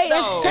friend. Wait,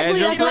 as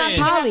your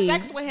friend. Have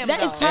sex with him,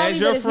 that is poly, as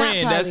your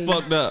friend, that's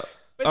fucked up.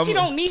 But she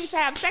don't need to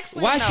have sex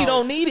with him. Why she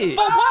don't need it?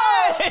 For what?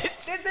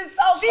 This is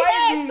so She crazy.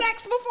 had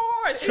sex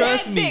before. She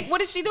Trust had me. dick.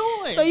 What is she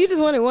doing? So you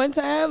just want it one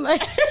time?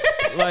 Like,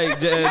 Like,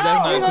 Jazz, that's you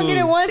not gonna cool. get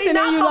it once She and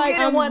not then you gonna like,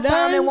 get it I'm one time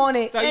done? and want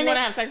it. So you And want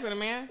to it- have sex with a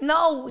man?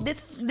 No,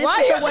 this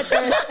Why is you- what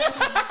the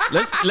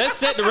Let's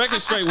set the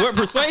record straight. What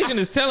Persuasion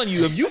is telling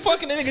you, if you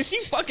fucking that nigga, she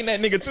fucking that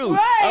nigga too.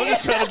 Right. I'm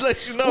just trying to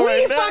let you know We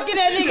right now. fucking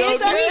that nigga.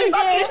 It's Okay? we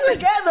fucking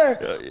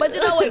together. But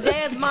you know what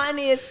Jazz mine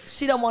is?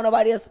 She don't want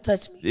nobody else to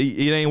touch me.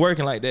 It ain't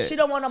working like that. She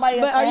don't want nobody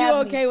else But to are you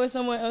have okay me. with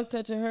someone else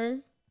touching her?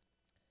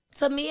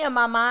 To me, in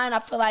my mind, I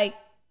feel like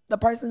the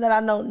person that I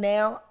know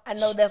now, I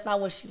know that's not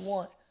what she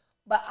wants.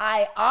 But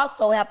I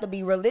also have to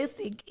be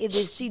realistic.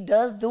 If she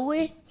does do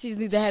it, She just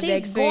needs to have the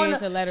experience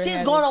to let her she's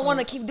have gonna the want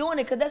to experience. keep doing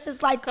it because that's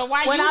just like So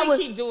why when you I didn't was.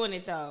 keep doing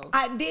it though?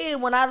 I did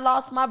when I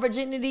lost my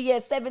virginity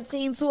at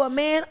 17 to a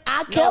man.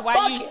 I kept No, why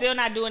fucking you still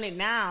not doing it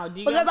now?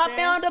 Do you because I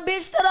found a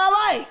bitch that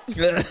I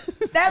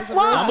like. That's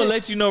why. I'm gonna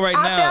let you know right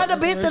I now. found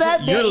a bitch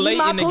that You're eat late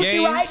my in the coochie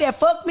game. right, that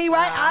fucked me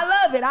right.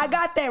 I love it. I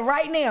got that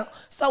right now.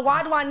 So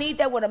why do I need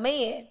that with a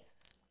man?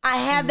 I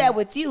have that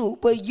with you,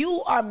 but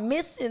you are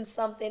missing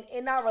something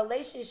in our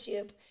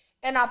relationship,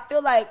 and I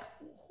feel like,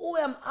 who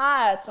am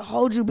I to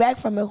hold you back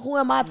from it? Who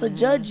am I to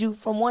judge you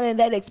from wanting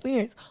that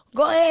experience?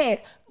 Go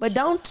ahead, but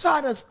don't try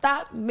to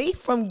stop me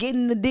from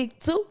getting the dick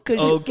too,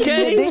 because you get the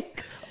Okay.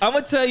 dick. I'm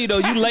gonna tell you though,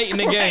 you late in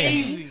the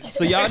game,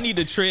 so y'all need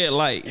to tread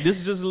light. This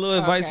is just a little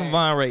advice from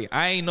Von Ray.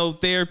 I ain't no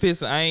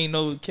therapist, I ain't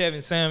no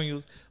Kevin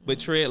Samuels, but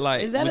tread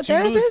light. Is that What a you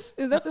lose- therapist?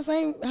 Is that the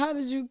same? How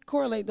did you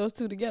correlate those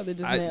two together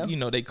just now? You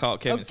know they call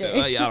Kevin Okay.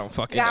 Samuels. I don't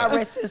fucking God know.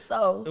 rest his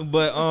soul.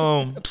 But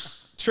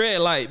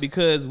tread light,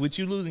 because with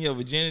you losing your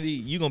virginity,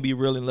 you gonna be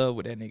real in love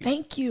with that nigga.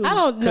 Thank you. I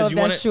don't know if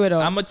that's true at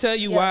all. I'm gonna tell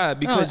you why.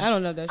 Because I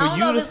don't know if that's I true. don't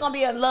know if it's gonna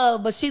be a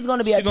love, but she's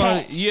gonna be she gonna,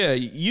 attached. yeah,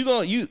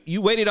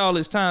 you waited all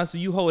this time, so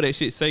you hold that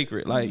shit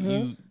sacred. Like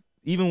you,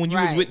 even when you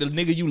was Right. with the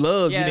nigga you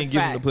loved, Yeah, you didn't it's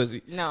give him the facts.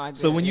 pussy. No, I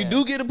So when you didn't,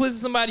 do get a pussy to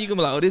somebody, you gonna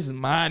be like, oh, this is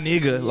my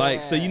nigga.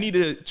 Like, so you need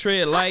to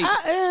tread light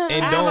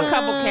and I have don't. a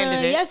couple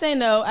candidates. Yes and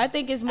no. I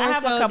think it's more I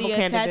have so a couple the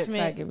candidates I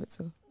attachment. give it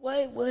to.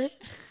 What?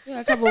 You got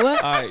a couple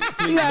what? All right,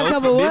 please, got a no,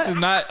 couple this what? is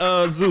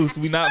not Zeus.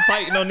 We not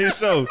fighting on this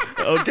show,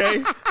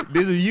 okay?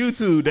 This is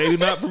YouTube. They do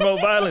not promote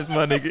violence,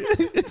 my nigga.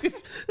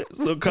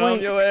 So calm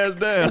your ass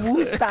down.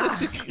 Woosah.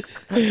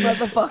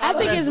 Motherfucker. I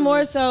think it's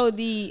more so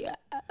the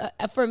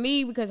for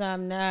me, because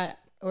I'm not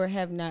or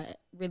have not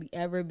really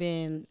ever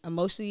been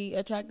emotionally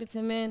attracted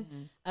to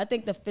men. I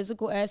think the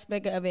physical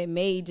aspect of it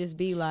may just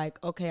be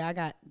like, okay, I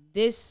got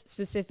this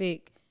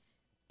specific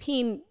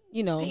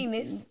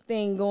penis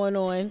thing going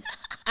on.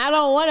 I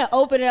don't want to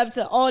open it up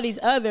to all these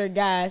other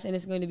guys, and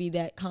it's going to be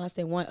that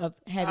constant want of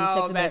having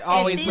sex with that that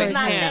always And same she's with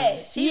not person. him.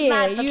 that. She's Yeah,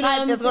 not the you know what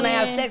type I'm that's gonna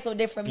have saying? sex with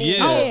different men.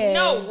 Yeah. Yeah.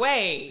 No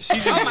way.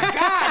 Oh my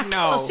God,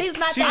 no. So she's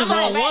not She that just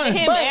type. want one.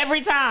 Him But-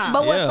 every time.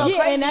 But what's Yeah. so Yeah,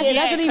 crazy and that's is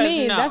what he 'cause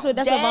means. no. That's what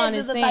Jazz Vaughn is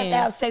is the type to saying.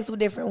 have sex with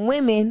different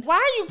women. Why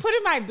are you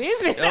putting my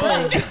business Oh.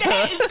 out?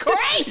 That is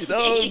crazy.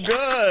 Oh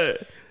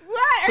God.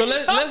 What So are you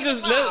let's talking just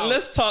about?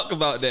 let's talk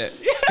about that,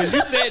 because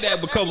you said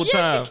that a couple Yes, you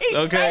times. keep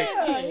Okay,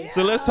 saying it.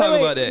 so let's talk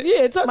about that.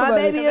 Yeah, talk My about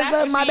baby it. is That's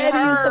what my she baby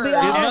used to be a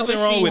heard. There's hoe. That's nothing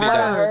what wrong she with it. What I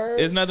though. heard.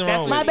 There's nothing That's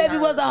wrong what with My it. baby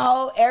was a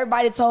hoe.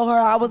 Everybody told her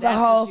I was a That's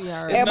hoe. what she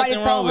heard. Everybody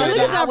There's told nothing her wrong Look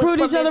with at that y'all I was proved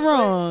each other promiscuous.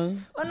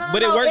 wrong. Well, no,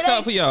 But it works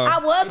out for y'all. I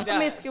was does.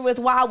 promiscuous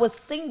while I was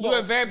single. You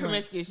were very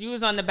promiscuous. You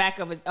was on the back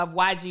of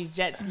YG's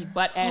jet ski,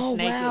 butt ass Oh,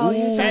 naked. wow.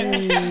 You trying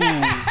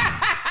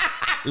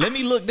Let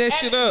me look that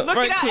shit up. Look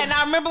right it up. quick. And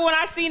I remember when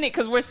I seen it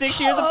because we're 6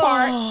 years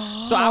apart.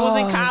 So I was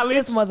in college.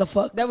 This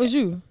motherfucker. That was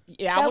you.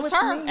 Yeah, I That was was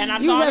her. me. And I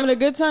You saw was having her. a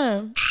good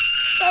time.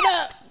 Shut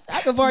up.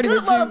 I could party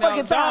Good with you.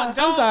 motherfucking time.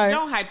 I'm sorry.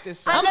 Don't hype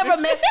this I up.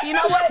 never messed. You know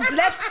what?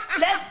 Let's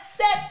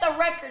set the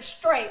record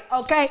straight,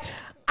 okay?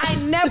 I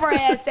never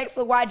had sex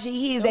with YG.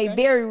 He is a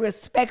very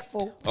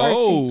respectful person.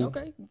 Oh,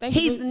 Okay. Thank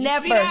you. He's for-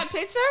 never. See that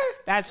picture?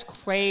 That's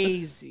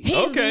crazy. He's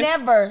Okay.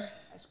 never.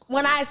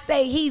 When I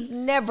say he's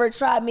never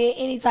tried me in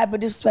any type of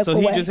disrespectful so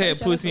he way. just had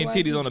Shout out pussy to and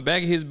titties YG. on the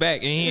back of his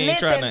back, and he ain't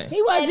tried nothing.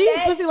 He watch And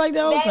Jesus pussy like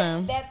that all the that-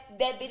 time.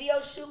 That video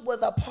shoot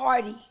was a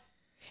party,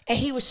 and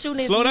he was shooting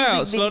his Slow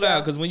music down, video.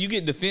 because when you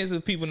get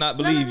defensive, people not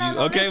no, believe no, you.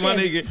 no, Okay, my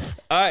listen. nigga.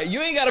 All right,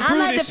 you ain't gotta I'm prove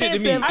not this shit to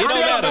me. It defensive. don't I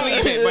matter.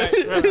 don't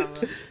believe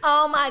it, but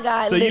Oh my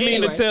God! So you listen.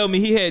 mean to tell me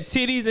he had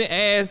titties and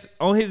ass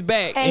on his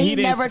back, And he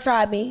didn't? never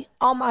tried me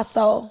on my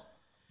soul.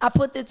 I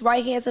put this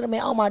right hand to the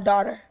man on my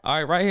daughter. All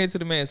right, right here to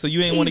the man. So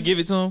you ain't want to give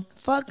it to him?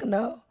 Fuck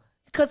no.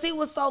 Cause he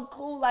was so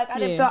cool. Like I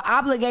didn't Yeah. feel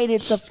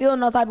obligated to feel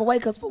no type of way.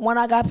 Cause for one,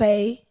 I got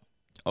paid.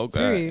 Okay,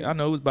 Period. I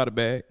know it was about a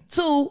bag.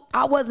 Two,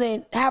 I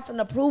wasn't having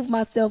to prove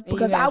myself you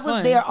because had I was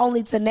fun. there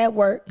only to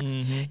network.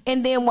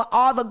 And then with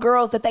all the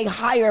girls that they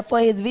hired for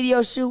his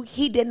video shoot,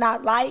 he did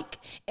not like.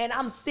 And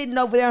I'm sitting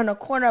over there in the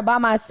corner by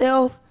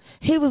myself.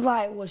 He was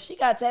like, well, she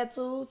got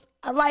tattoos.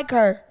 I like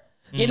her.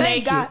 Get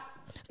Thank naked. God.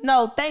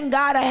 No, thank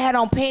God I had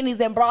on panties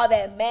and bra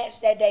that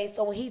matched that day.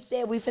 So when he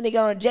said we finna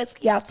get on a jet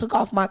ski, I took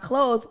off my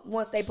clothes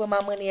once they put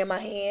my money in my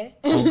hand.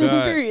 Oh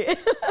God. Period.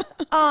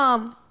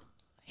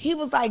 He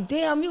was like,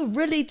 damn, you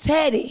really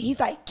tatted. He's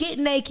like, get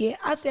naked.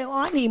 I said, well,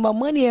 I need my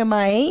money in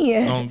my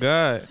hand. Oh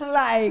God.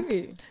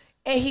 Like,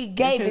 and he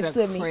gave it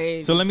to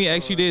me. So let me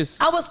ask you this.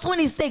 I was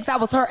 26. I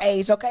was her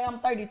age. Okay, I'm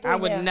 33. I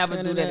would now.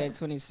 never do that at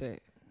 26.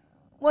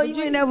 Well,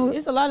 you ain't never.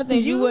 It's a lot of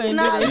things you wouldn't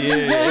do.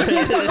 Yeah.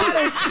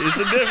 It's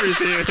a difference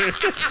here.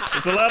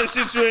 It's a lot of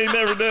shit you ain't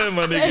never done,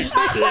 my nigga.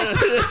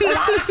 A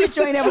lot of shit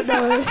you ain't never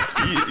done.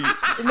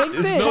 It makes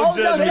It's sense. no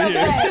judgment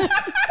here.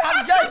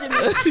 Stop judging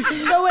me.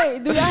 So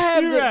wait, do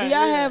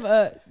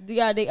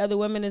y'all date other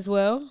women as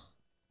well?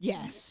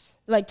 Yes.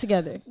 Like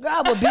together? Girl,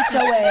 I will beat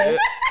your ass.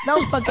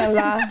 Don't fucking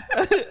lie.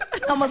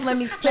 You almost made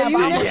me snap. I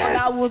almost forgot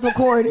I was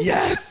recording.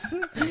 Yes.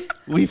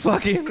 We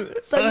fucking.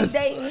 So you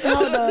dating?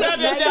 Hold up.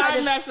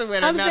 I'm messing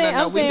with her. I'm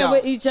saying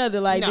with each other.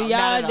 Like, do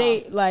y'all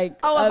date like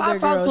Oh, if other I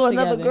talk girls to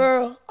another together?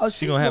 girl,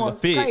 she gonna have a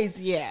fit.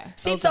 Crazy. Yeah.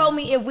 She told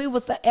me if we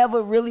was to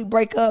ever really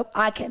break up,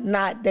 I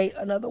cannot date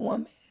another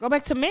woman. Go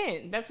back to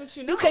men. That's what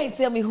you know. You can't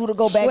tell me who to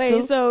go back Wait,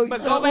 to. so But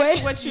go back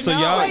to what you So know.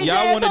 y'all Wait,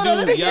 Jazz, want hold on,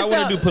 let to me do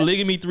get some.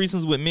 polygamy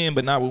threesomes with men,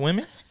 but not with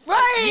women?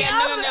 Right?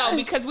 Yeah, no,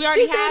 because we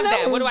already She said have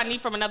that. no. What do I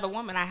need from another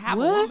woman? I have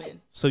What? a woman.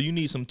 So you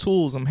need some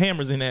tools, some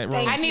hammers in that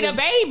room. I need a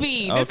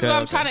baby. This is Okay, what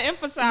I'm okay. trying to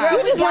emphasize. Girl,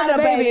 You just want got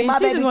the a baby. My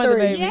She baby just want the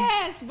 3. baby.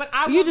 Yes, but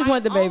I You just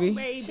want the my own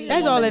baby.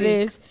 That's all it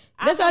is.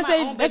 That's why I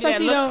say. That's why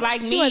she don't.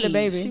 Like She want the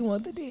baby. She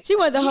want the dick. She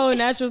want the whole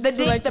natural The dick,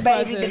 selection the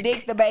baby, process. the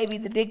dick, the baby,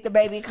 the dick, the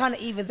baby. It kind of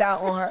evens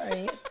out on her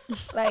end.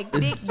 Like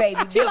dick, baby.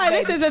 She dick, like,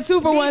 baby. this is a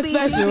 2-for-1 Dick,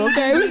 special, dick,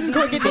 okay? We dick, just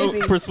gonna get So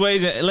this.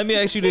 Persuasion. Let me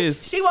ask you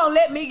this. She won't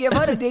let me give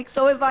her the dick,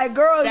 so it's like,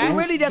 girl, you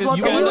really just want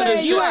you to gonna let her-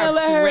 lose. You want to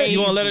let her? You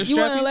won't let her You strap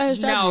want to you? let her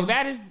strap No, you?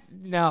 that is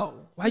no.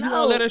 Why you No.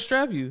 won't let her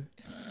strap you?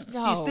 She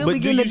still But be do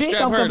getting the you dick.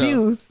 strap I'm her, though?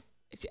 confused.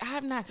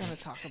 I'm not gonna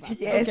talk about that.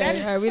 Yes.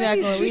 Okay, all right, we're not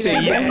going. She We said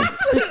not. yes.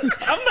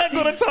 I'm not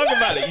gonna talk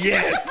about it.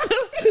 Yes.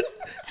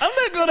 I'm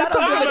not gonna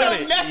talk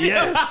about it.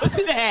 Yes.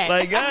 That.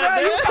 Like Girl,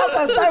 God. you so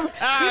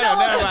conservative. You know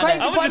what's the crazy I'm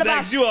gonna part just about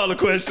ask you all the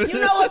questions. You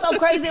know what's so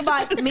crazy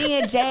about me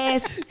and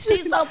Jazz?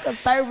 She's so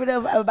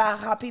conservative about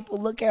how people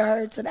look at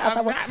her to the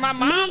outside world. My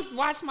mom's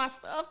watch my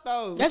stuff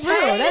though. That's real.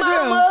 Hey, That's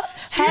real. mama.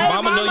 Hey,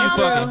 Mama know you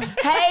fucking.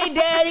 Hey,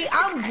 daddy,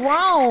 I'm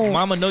grown.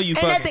 Mama know you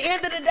And at fucking. the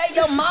end of the day,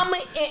 your mama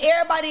and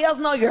everybody else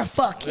know you're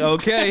fucking.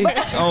 Okay.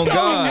 On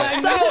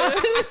God.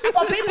 So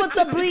for people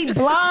to be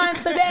blind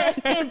to that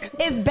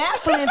is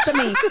baffling to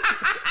me.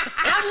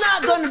 I'm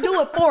not gonna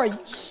do it for you.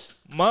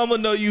 Mama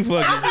know you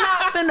fucking.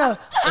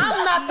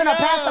 I'm not finna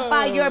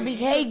pacify your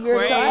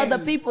behavior to other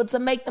people to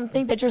make them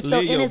think that you're still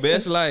Live your innocent.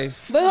 best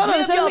life. But hold on,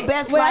 Live so your let me-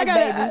 best wait, I life,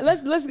 gotta,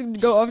 baby. let's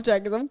go off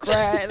track because I'm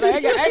crying.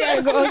 Like, I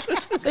gotta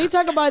go. So you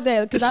talk about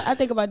that because I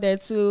think about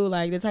that too,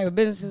 like the type of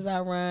businesses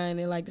I run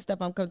and like the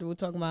stuff I'm comfortable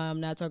talking about.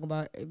 I'm not talking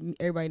about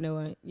everybody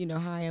knowing,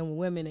 how I am with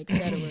women,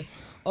 etc.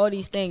 All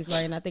these things, right?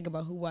 And I think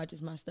about who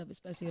watches my stuff,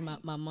 especially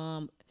my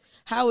mom.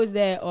 How is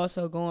that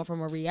also going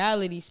from a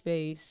reality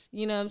space?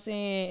 You know what I'm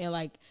saying? And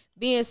like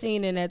being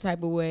seen in that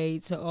type of way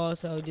to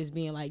also just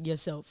being like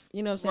yourself.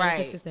 You know what I'm saying? On a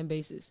Right. consistent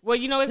basis. Well,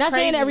 it's Not crazy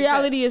saying that because-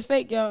 reality is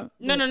fake, y'all.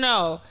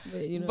 No.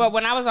 But, But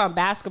when I was on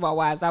Basketball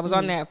Wives, I was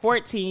on there at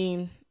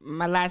 14.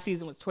 My last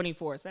season was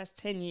 24, so that's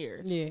 10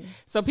 years. Yeah.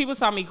 So people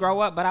saw me grow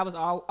up, but I was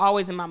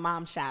always in my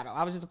mom's shadow.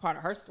 I was just a part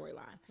of her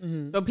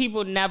storyline. So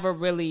people never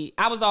really.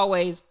 I was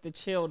always the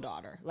chill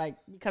daughter, like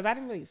because I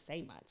didn't really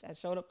say much. I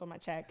showed up for my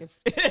check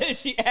if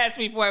she asked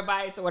me for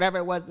advice or whatever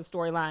it was, the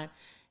storyline,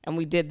 and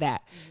we did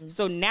that.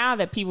 So now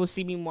that people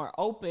see me more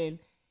open,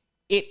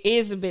 it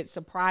is a bit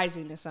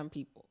surprising to some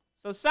people.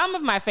 So some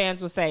of my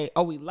fans will say,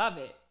 "Oh, we love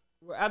it,"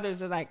 where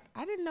others are like,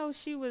 "I didn't know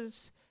she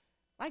was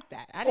like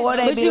that." I didn't Or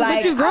know they But be you- but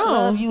like, you I grown.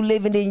 love you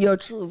living in your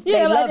truth.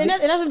 Yeah, They like, love and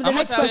it. that's the I'm gonna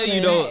next tell question.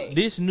 you though, Hey.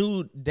 this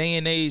new day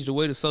and age, the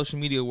way the social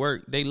media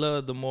work, they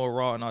love the more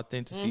raw and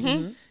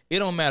authenticity. It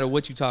don't matter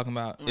what you talking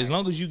about, as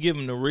long as you give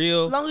them the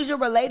real As long as you're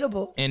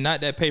relatable. and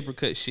not that paper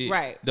cut shit.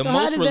 Right. The So how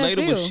most does that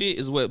relatable feel? shit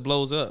is what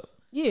blows up.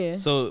 Yeah.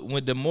 So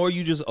when the more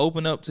you just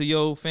open up to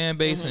your fan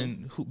base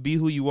and be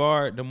who you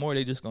are, the more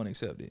they just gonna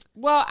accept it.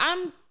 Well,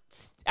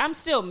 I'm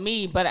still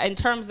me, but in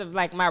terms of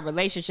like my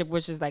relationship,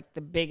 which is like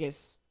the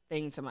biggest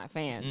thing to my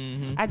fans,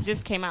 I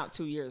just came out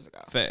 2 years ago.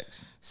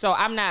 Facts. So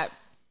I'm not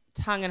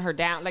tonguing her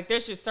down. Like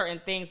there's just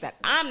certain things that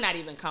I'm not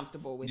even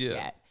comfortable with Yeah.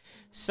 yet.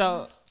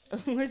 So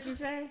what'd you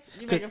say?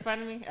 You making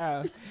fun of me?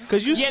 Oh.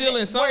 Cause you Yeah, still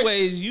in some we're-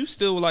 ways you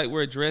still like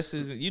wear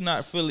dresses and you're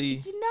not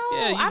fully.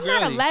 No, you I'm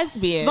not a girly.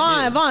 lesbian.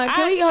 Vaughn,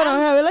 can we hold I'm-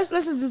 on? Hold on.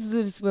 Let's do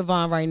this with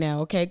Vaughn right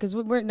now, okay? Because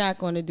we're not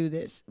going to do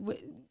this.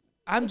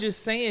 I'm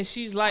just saying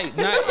she's like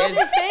not as,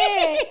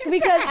 Understand?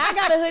 Because I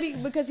got a hoodie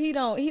because he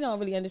don't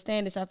really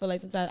understand this. I feel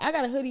like sometimes I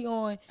got a hoodie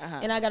on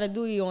and I got a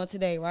doogie on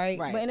today, right?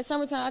 Right. But in the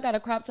summertime I got a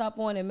crop top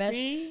on and mesh.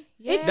 See?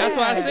 That's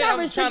why I It's said not I'm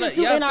restricted tryna-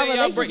 to y'all in our say y'all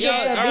bring- relationship.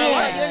 y'all- to all being-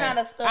 right. You're not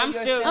a stud. I'm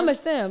you're still- I'm a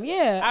STEM,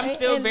 yeah. I'm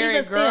still And very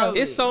she's a STEM. girly.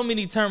 it's so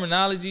many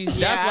terminologies.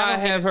 Yeah, That's I why I don't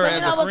have get her it. You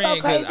as know a what's so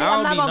friend crazy? because I I'm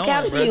don't not be gonna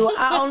cap knowing, to you. bro.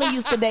 I only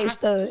used to date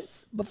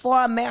studs. Before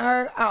I met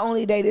her, I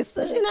only dated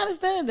studs. She's not a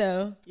STEM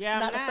though. Yeah,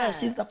 Not I'm a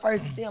stud. She's the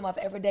first STEM I've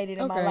ever dated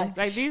in my Okay. life.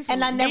 Like these,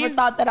 And I never these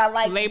thought that I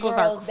liked labels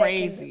girls are that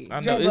crazy. I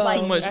know dress it's like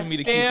too much for That's me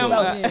to keep still-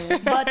 up.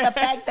 But the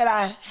fact that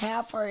I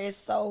have her is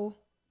so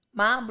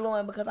mind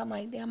blowing because I'm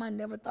like, damn, I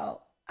never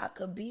thought I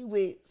could be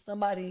with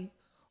somebody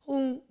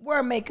who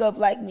wear makeup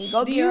like me.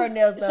 Go get her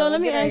nails done. So let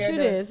me ask you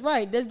this,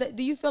 right?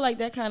 Do you feel like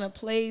that kind of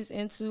plays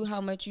into how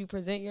much you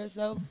present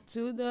yourself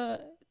to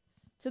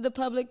the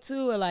public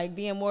too, or like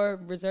being more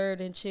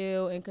reserved and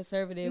chill and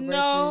conservative?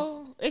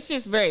 No, it's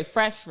just very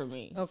fresh for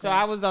me. Okay. So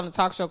I was on a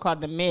talk show called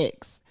The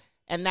Mix,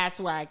 and that's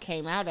where I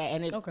came out at,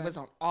 and it was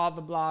on all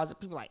the blogs. And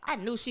people were like, I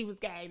knew she was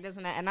gay, this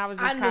and that, and I was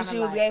just knew she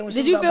was gay. When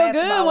did you feel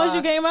good once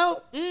you came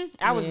out?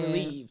 I was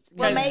relieved.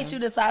 What made you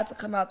decide to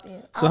come out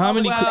then? So how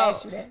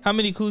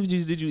many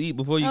cookies did you eat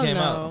before you came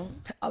out?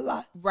 A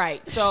lot.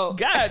 Right. So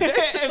God,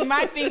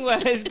 my thing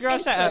was, girl,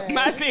 shut up.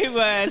 My thing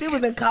was, she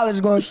was in college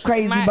going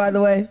crazy. By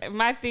the way,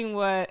 my thing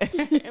was,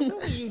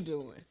 what are you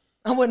doing?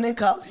 I wasn't in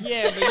college.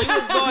 Yeah, but you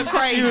was going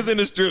crazy. She was in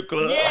the strip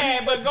club.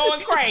 Yeah, but going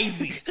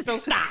crazy. So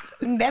stop.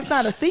 That's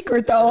not a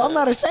secret, though. I'm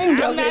not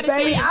ashamed of it,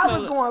 baby. I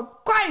was going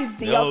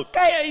crazy.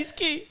 Okay,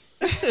 Ski.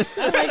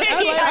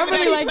 I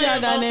really like y'all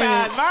dynamic.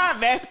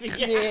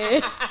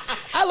 Yeah.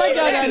 I like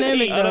y'all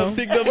dynamic, though. I done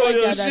picked up on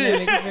your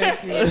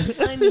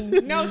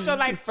shit. No, so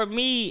like for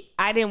me,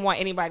 I didn't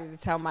want anybody to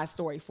tell my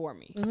story for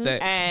me.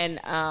 And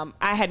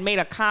I had made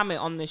a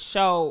comment on the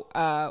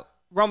show.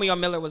 Romeo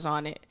Miller was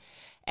on it.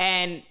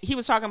 And he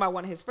was talking about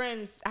one of his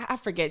friends. I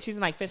forget. She's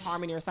in like Fifth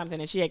Harmony or something.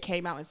 And she had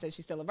came out and said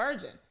she's still a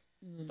virgin.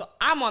 So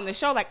I'm on the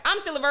show like, I'm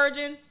still a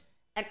virgin.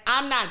 And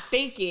I'm not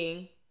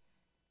thinking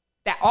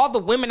that all the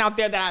women out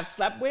there that I've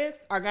slept with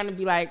are going to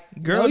be like,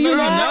 girl, you're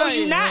not.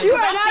 You are not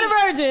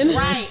a virgin.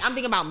 Right. I'm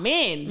thinking about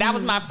men. That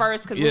was my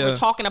first, because we were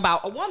talking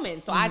about a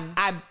woman. So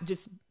I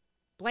just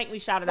blankly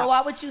shouted out. But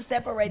why would you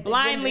separate the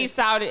blindly genders?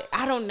 shouted?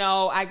 I don't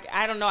know.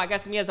 I don't know. I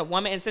guess me as a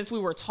woman. And since we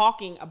were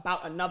talking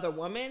about another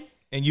woman.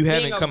 And you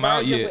haven't come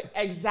out yet.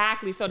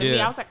 Exactly. So to me,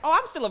 I was like, oh,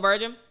 I'm still a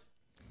virgin.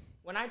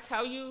 When I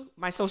tell you,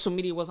 my social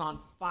media was on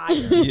fire.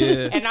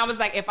 And I was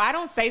like, if I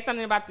don't say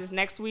something about this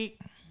next week,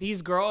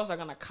 these girls are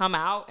going to come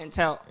out and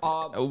tell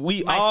all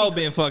we all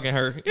secrets. Been fucking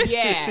her.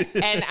 Yeah.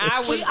 And I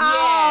was, we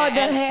all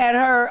done had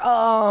her.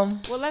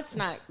 Well, let's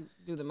not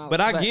do the most.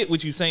 But I get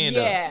what you're saying,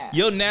 though.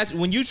 Your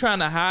when you trying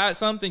to hide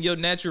something, your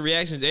natural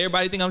reaction is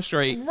everybody think I'm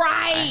straight.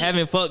 Right. I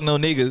haven't fucked no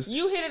niggas.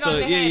 You hit it on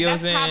the head. You know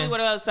That's probably what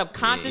it was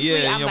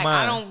subconsciously. I'm like,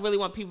 I don't really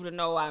want people to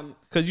know I'm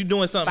because you're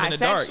doing something in the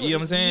dark. You know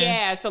what I'm saying?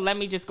 Yeah. So let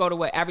me just go to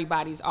what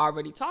everybody's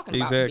already talking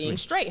about. Being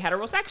straight,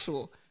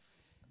 heterosexual.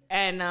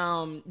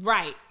 And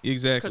right,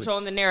 exactly,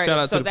 controlling the narrative. Shout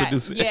out to the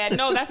producer. Yeah,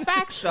 no, that's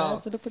facts though. Shout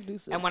out to the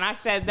producer. And when I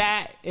said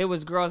that, it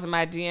was girls in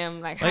my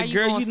DM like, "How you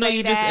girl, gonna you know say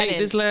you that?" just ate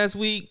this last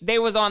week. They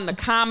was on the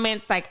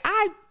comments like,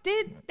 "I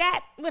did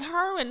that with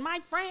her and my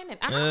friend,"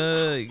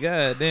 and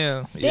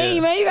goddamn.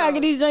 Dang, man, you gotta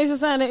get these joints to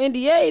sign the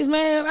NDAs,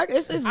 man.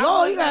 It's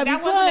low. You gotta be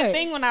quiet. That wasn't a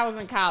thing when I was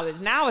in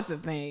college. Now it's a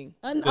thing.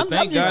 I'm just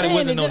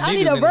saying, I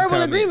need a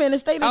verbal agreement in the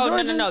state of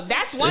Georgia. No.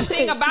 That's one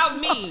thing about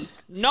me.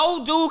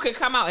 No dude could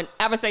come out and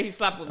ever say he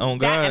slept with me. Oh,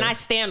 God. And I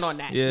stand on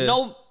that. Yeah.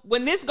 No,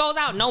 when this goes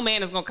out, no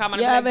man is gonna come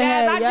out and be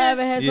like, y'all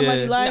ever had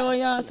somebody lie on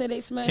y'all and say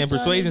they smashed? Can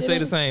Persuasion say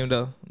the same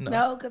though?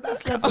 No, because I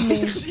slept with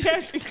men.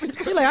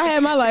 She's like, I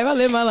had my life. I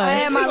lived my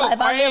life.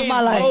 I lived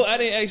my life. Oh, I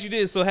didn't ask you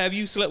this. So have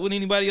you slept with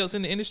anybody else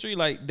in the industry?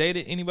 Like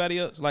dated anybody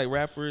else? Like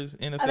rappers,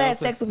 NFL? I've had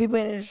sex with people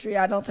in the industry.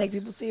 I don't take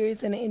people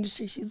serious in the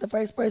industry. She's the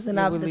first person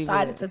I've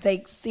decided to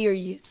take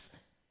serious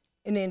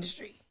in the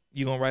industry.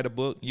 You gonna write a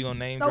book? You gonna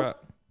name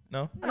drop?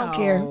 No? I don't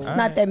care. It's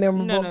not that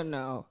memorable.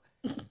 No.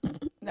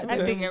 I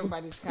think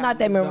everybody's kind not of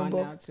that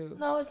memorable. Now too.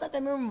 No, it's not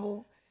that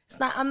memorable. It's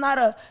not. I'm not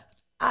a.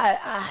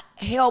 I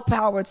held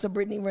power to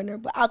Brittany Renner,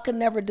 but I could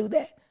never do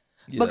that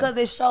because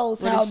it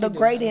shows how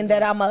degrading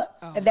that I'm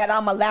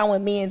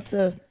allowing men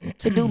to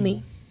do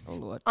me. Oh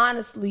Lord.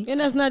 Honestly,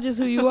 and that's not just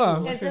who you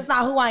are. It's just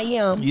not who I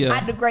am. Yeah.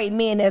 I degrade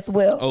men as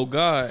well. Oh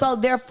God. So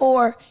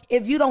therefore,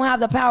 if you don't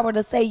have the power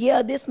to say,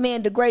 yeah, this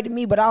man degraded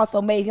me, but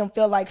also made him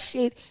feel like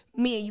shit,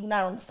 me and you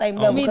not on the same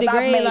level because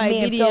I made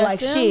men feel like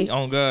shit.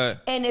 Oh God.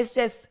 And it's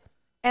just.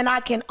 And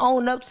I can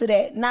own up to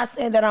that. Not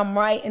saying that I'm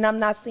right, and I'm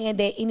not saying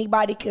that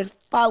anybody could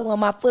follow in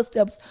my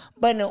footsteps,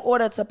 but in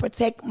order to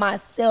protect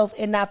myself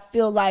and not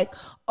feel like,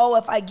 oh,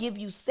 if I give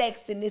you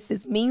sex and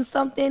this means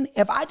something,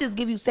 if I just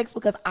give you sex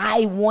because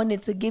I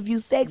wanted to give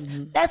you sex,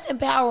 that's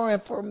empowering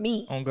for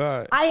me. Oh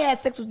God. I had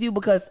sex with you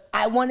because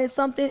I wanted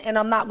something, and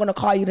I'm not going to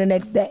call you the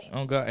next day.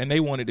 Oh God. And they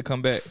wanted to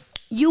come back.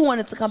 You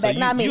wanted to come back,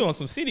 not me. You on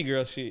some city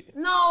girl shit.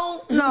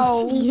 No. Damn,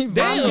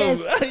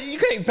 you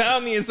can't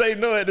pound me and say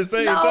no at the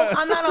same time. No,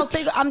 I'm not on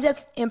single. I'm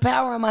just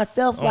empowering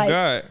myself. Oh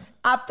God.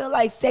 I feel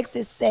like sex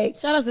is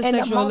sex. Shout out to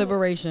sexual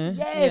liberation.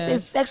 Yes,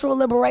 it's sexual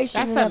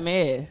liberation. That's a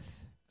myth.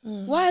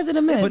 Why is it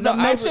a myth? But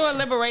sexual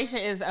liberation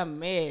is a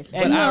myth.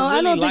 But no,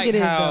 I don't think it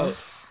is though.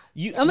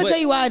 I'm gonna tell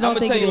you why I don't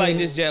think it is. I'm gonna tell you like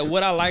this, Jack.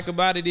 What I like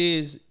about it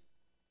is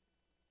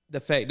the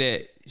fact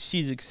that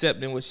she's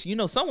accepting what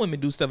some women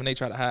do stuff and they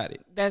try to hide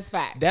it. That's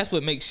fact. That's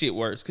what makes shit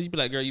worse. Cause you be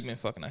like, girl, you been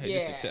fucking out here.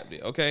 Just accept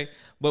it, okay?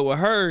 But with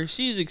her,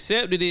 she's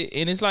accepted it,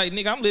 and it's like,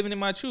 nigga, I'm living in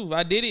my truth.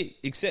 I did it.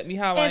 Accept me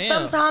how I am.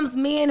 And sometimes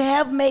men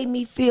have made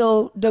me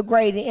feel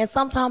degraded, and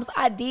sometimes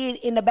I did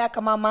in the back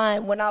of my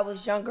mind when I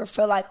was younger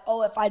feel like,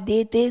 oh, if I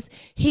did this,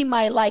 he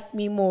might like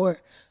me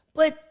more.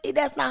 But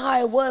that's not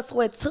how it was.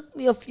 So it took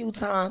me a few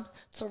times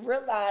to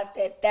realize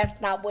that that's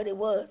not what it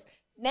was.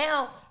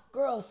 Now,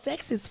 girl,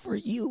 sex is for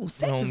you.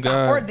 Sex is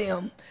not for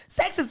them.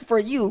 Sex is for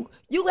you.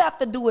 You have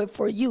to do it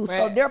for you. Right.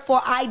 So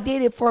therefore, I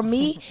did it for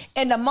me.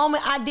 And the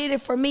moment I did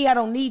it for me, I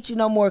don't need you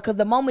no more. Because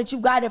the moment you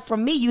got it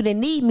from me, you didn't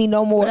need me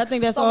no more. But I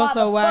think that's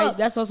also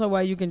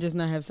why you can just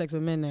not have sex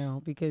with men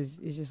now, because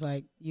it's just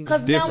like you.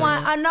 Because now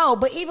I know.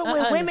 But even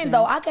with women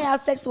though, I can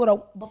have sex with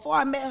before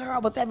I met her, I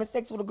was having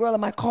sex with a girl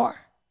in my car.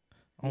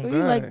 Oh,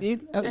 you like, okay, in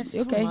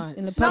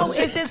the no,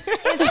 it's just like,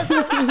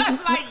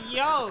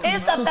 yo,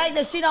 it's the fact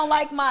that she don't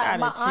like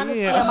my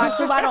honesty and my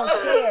truth. I don't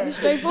care.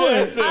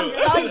 Straightforward. I'm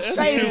so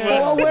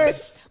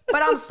straightforward,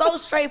 but I'm so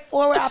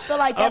straightforward. I feel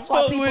like that's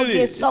why people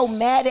get so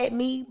mad at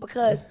me,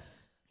 because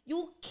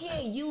you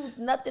can't use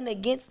nothing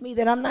against me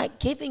that I'm not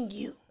giving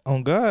you.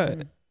 On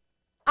God.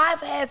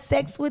 I've had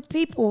sex with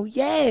people,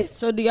 yes.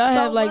 So do y'all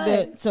have like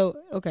that? So,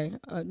 okay,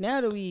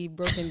 now that we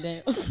broken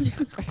down,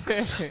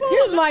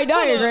 here's my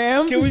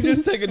diagram. Can we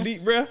just take a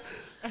deep breath?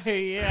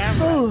 Yeah,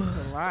 that's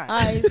a lot. All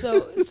right,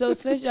 so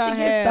since y'all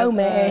have, so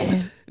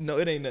mad. No,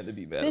 it ain't nothing to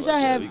be mad since about.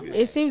 Y'all have,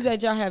 it seems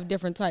that y'all have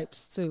different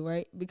types too,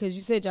 right? Because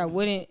you said y'all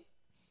wouldn't.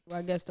 Well,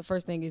 I guess the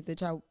first thing is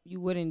that you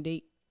wouldn't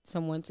date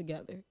someone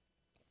together.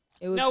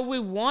 No, we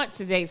want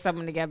to date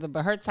someone together,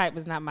 but her type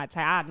is not my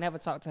type. I'd never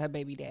talk to her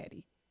baby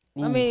daddy.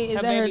 I mean, is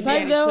that her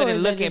type though, or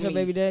is that just her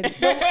baby daddy?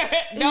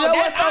 No,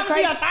 that's so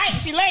crazy. Her type.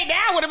 She laid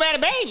down with a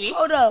baby.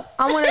 Hold up,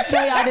 I want to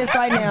tell y'all this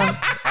right now.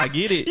 I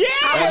get it. Yeah,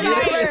 I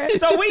get it.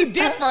 So we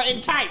differ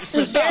in types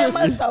for sure. Very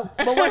much so.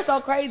 But what's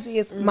so crazy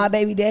is my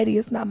baby daddy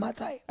is not my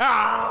type.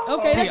 Oh,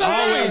 okay, that's they what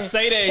I'm always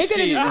say that shit.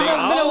 They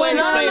always say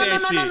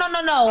that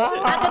shit.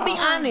 No. I can be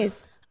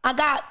honest. I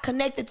got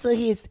connected to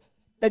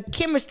the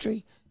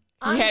chemistry.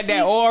 He had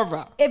that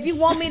aura. If you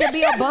want me to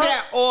be a buck,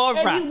 that aura.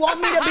 If you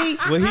want me to be,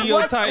 well, he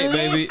your type,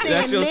 baby.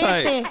 That's your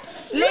type.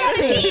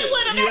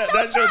 Listen,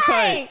 that's your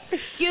type.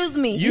 Excuse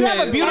me. You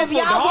have a beautiful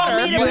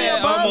daughter. You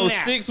had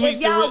almost 6 weeks.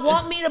 If y'all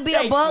want me to be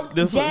a buck,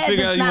 Jazz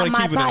is not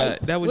my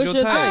type. That was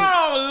your type.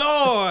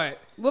 Oh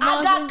Lord.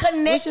 I got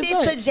connected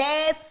to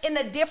Jazz in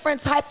a different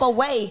type of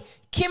way.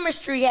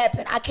 Chemistry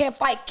happened. I can't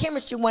fight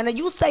chemistry. When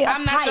you say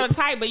I'm not your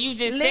type, but you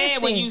just said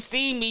when you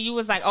see me, you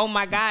was like, "Oh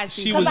my God,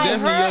 she was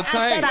definitely your type."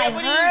 I said I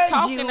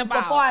heard you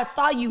before I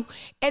saw you,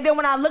 and then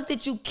when I looked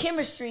at you,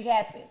 chemistry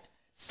happened.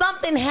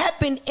 Something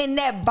happened in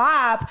that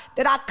vibe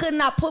that I could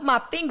not put my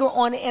finger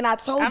on it, and I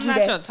told you that. I'm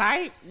not your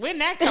type. When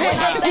that coming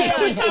out?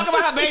 We talk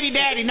about baby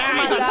daddy. Now I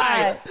ain't your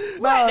type.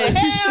 Bro. What the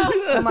hell?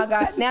 Oh my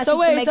God. Now she's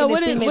making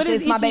it seem as if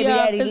it's my baby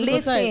daddy.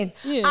 Listen,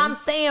 I'm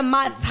saying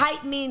my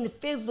type means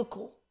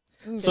physical.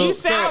 So, you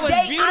said I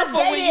was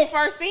beautiful when you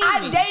first seen me.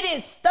 I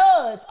dated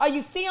studs. Are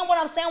you seeing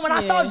what I'm saying? When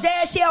I saw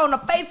Jazz, she had on a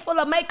face full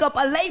of makeup,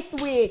 a lace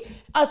wig,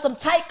 some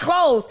tight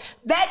clothes.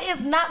 That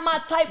is not my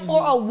type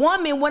for a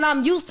woman when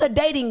I'm used to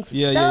dating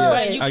studs.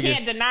 But you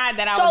can't deny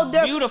that I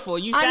was beautiful.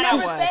 You said I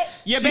was.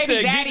 Your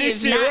baby daddy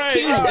is not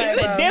cute.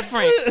 It's a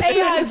difference. Hey,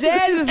 y'all,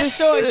 Jazz is the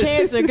short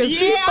cancer because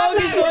she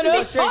focused on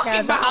the short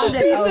cancer.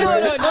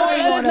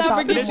 Let's not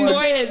forget you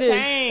said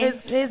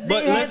this.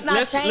 It's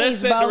not changed, let's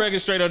set the record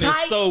straight on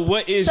this. So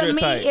what is your type?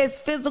 To me, it's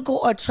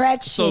physical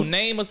attraction. So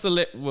name a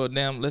celebrity. Well,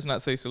 damn, let's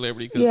not say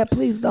celebrity. Yeah,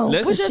 please don't.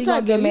 What's your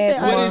type? Get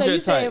mad. What is your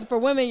type? For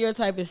women, your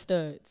type is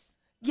studs.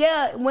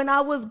 Yeah, when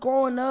I was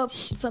growing up,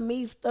 to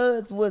me,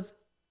 studs was,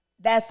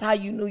 that's how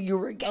you knew you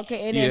were gay.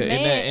 Okay, and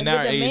then in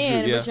our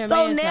age group,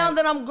 So now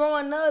that I'm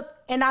growing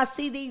up and I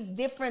see these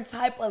different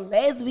type of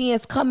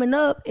lesbians coming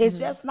up, it's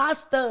just not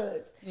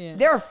studs. Yeah.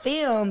 There are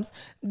films,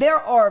 there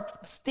are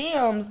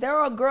stems, there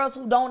are girls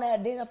who don't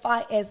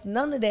identify as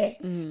none of that.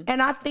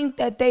 And I think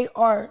that they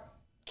are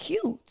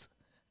cute.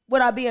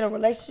 Would I be in a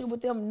relationship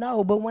with them?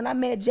 No. But when I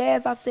met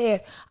Jazz, I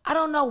said, I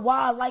don't know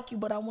why I like you,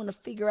 but I want to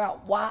figure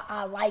out why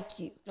I like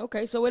you.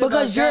 Okay, so what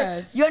about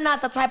guys? You're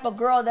not the type of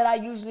girl that I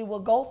usually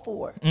would go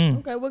for.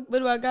 Okay, what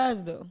about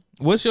guys though?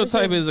 What's your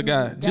type as a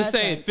guy? Just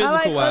say it physical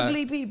I like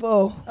ugly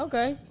people.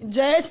 Okay,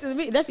 Jazz,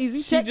 that's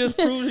easy. She just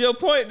proved your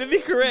point to be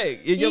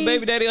correct. Is your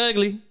baby daddy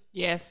ugly?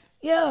 Yes.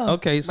 Yeah.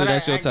 Okay, so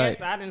that's your type.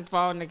 Guess I didn't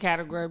fall in the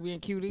category of being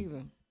cute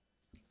either.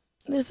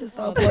 This is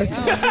so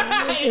personal.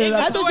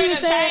 I thought she was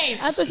saying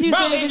because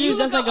you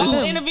just like a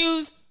film.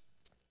 Interviews.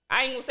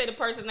 I ain't gonna say the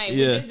person's name. We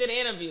just did an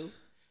interview.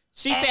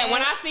 She said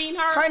when I seen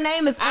her, her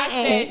name is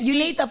Ann. You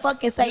need to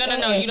fucking say no.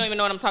 You don't even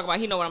know what I'm talking about.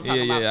 He know what I'm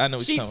talking about. Yeah, I know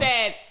what she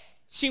said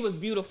she was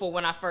beautiful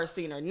when I first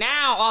seen her.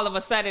 Now all of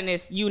a sudden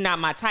it's you not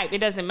my type. It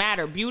doesn't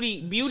matter. Beauty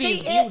is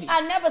beauty.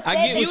 I never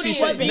said beauty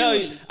was beauty.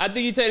 No, I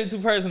think you take it too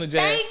personal,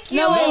 Jazz. Thank you.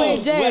 No,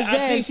 wait, Jazz. I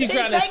think she's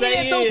trying to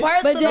say is,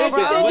 but Jazz,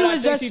 she said you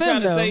was just film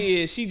trying to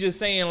say is she just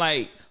saying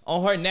like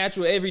on her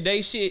natural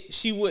everyday shit,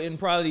 she wouldn't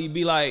probably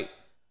be like,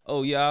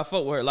 oh yeah, I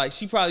fuck with her. Like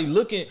she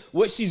probably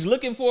what she's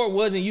looking for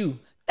wasn't you.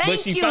 But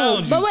she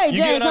found you. But wait,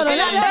 Jazz, hold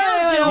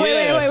on.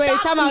 Wait.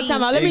 Time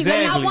out. Let me.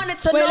 Exactly. I wanted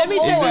to know.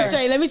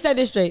 Let me set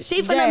this straight.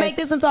 She finna make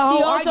this into a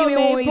whole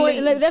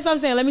argument. That's what I'm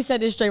saying. Let me set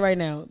this straight right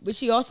now. But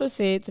she also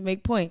said, to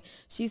make point,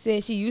 she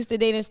said she used to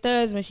dating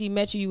studs. When she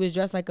met you, you was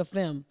dressed like a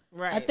femme.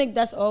 Right. I think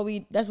that's where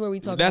we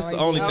talk. That's the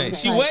only thing. Okay.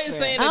 She wasn't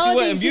saying I that don't you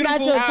think wasn't she not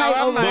beautiful. your type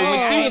But when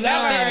she overall. was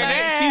out that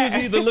night, she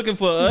was either looking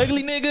for an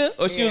ugly nigga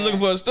or she was looking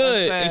for a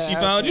stud, and she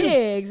found you. Yeah,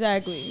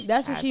 exactly.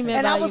 That's what she meant.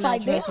 And by I was you not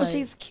like, your damn, type.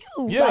 she's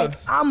cute. Yeah.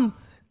 Like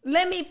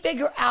let me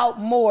figure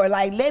out more.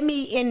 Like let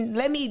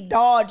me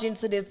dodge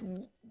into this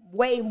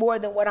way more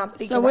than what I'm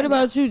thinking. So what right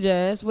about you,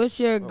 Jazz? What's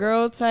your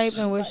girl type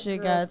and what's your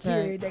guy girls,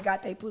 period, type? they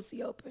got their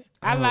pussy open.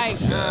 I like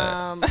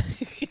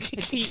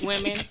petite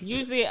women.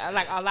 Usually,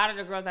 like a lot of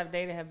the girls I've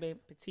dated have been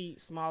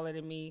petite, smaller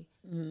than me,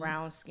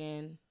 brown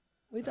skin.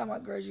 We talking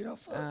about girls you don't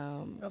fuck.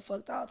 You don't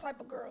fuck all type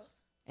of girls.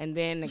 And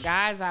then the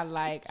guys I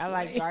like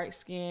dark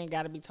skin,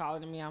 got to be taller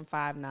than me. I'm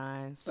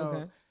 5'9",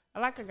 so I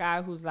like a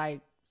guy who's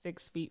like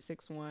 6 feet,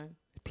 6'1".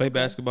 Play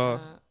basketball.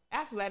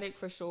 Athletic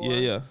for sure.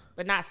 Yeah.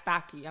 But not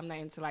stocky. I'm not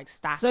into like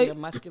stocky or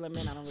muscular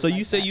men. I don't. So really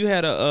you like say that. you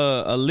had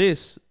a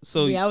list.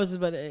 So Yeah, I was just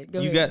about to go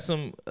you ahead.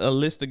 got a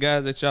list of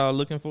guys that y'all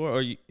looking for,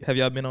 or have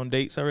y'all been on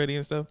dates already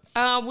and stuff?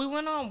 We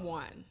went on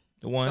one.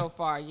 The one so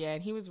far, yeah,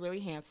 and he was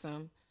really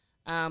handsome,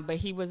 but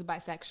he was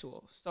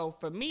bisexual. So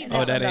for me,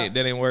 that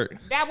ain't work.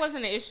 that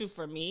wasn't an issue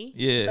for me.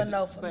 Yeah. So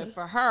no for But me.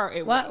 for her,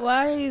 it was.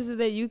 Why is it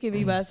that you can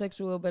be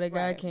bisexual but a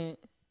guy Right. can't?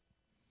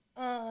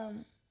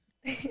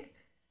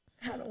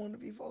 I don't want to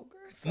be vulgar.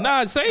 So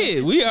Nah, say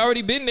it. We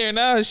already been there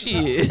now.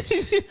 Shit.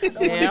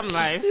 Yeah, I'm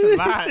like, it's a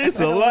lot. It's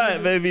a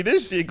lot, baby.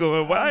 This shit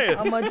going wild.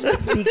 I'm gonna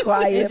just be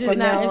quiet It's for just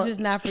now. not. It's just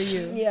not for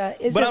you. Yeah,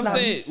 it's But just I'm not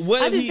saying, me.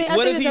 what I if just he, think- I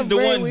what think if it's he's a the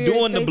very one weird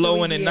doing the space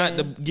blowing that and we not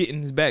be the in.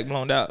 getting his back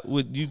blown out?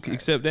 Would you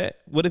accept that?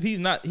 What if he's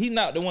not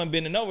the one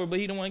bending over, but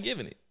he the one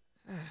giving it?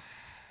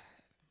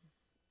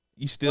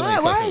 You still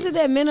ain't Why fucking is it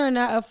that men are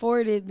not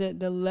afforded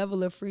the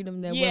level of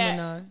freedom that Yeah. women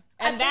are?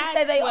 And I think that's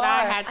that they what are.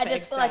 I had to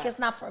just feel like accept. it's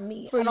not for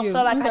me. For I don't you.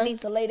 feel like I Okay. need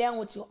to lay down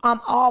with you. I'm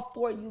all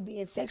for you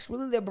being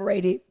sexually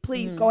liberated.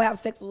 Please go have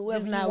sex with whoever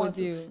Just you not want with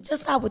to. you.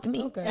 Just not with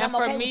me. Okay. And I'm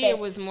And for okay me, with that. it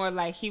was more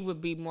like he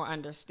would be more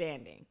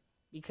understanding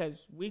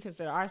because we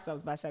consider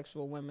ourselves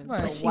bisexual women.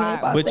 Right. So She why?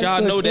 ain't But y'all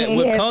bisexual. know She that ain't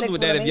what had comes sex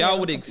with with that. a If y'all man.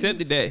 would have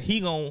accepted that,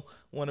 he gonna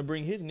want to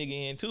bring his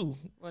nigga in too.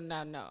 Well,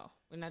 no,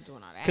 we're not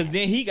doing all that. Cause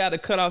then he got to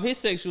cut off his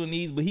sexual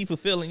needs, but he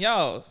fulfilling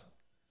y'all's.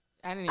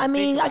 I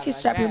mean, I can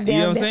strap him down.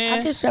 You know what I'm I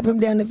saying? can strap him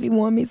down if he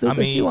want me to, I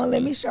because she mean, won't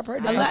let me strap her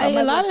down. A lot, So I might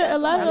a lot as well of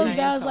strap those I'm not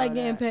guys into like all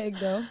getting that. pegged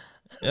though.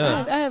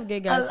 Yeah. I have gay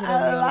guys. a hit on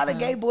me all lot the of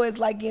gay time. boys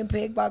like getting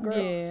pegged by girls.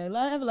 Yeah,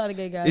 I have a lot of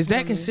gay guys. Is hit that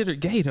on me. considered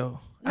gay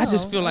though? I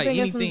just feel like I think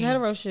that's anything. some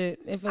hetero shit.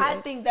 If I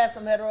think that's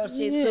some hetero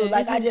shit Yeah, too.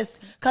 Like it's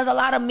because a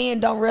lot of men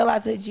don't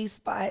realize that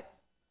G-spot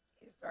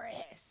is their ass.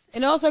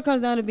 and it also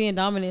comes down to being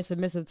dominant and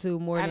submissive too,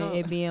 more I than don't-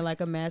 it being like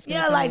a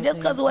masculine. Yeah, like just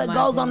thing, because what in my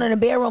goes on opinion. in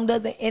the bedroom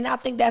doesn't, and I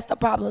think that's the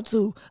problem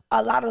too.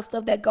 A lot of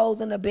stuff that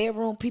goes in the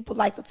bedroom, people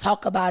like to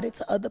talk about it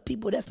to other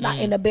people that's not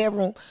in the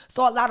bedroom.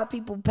 So a lot of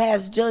people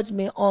pass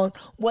judgment on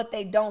what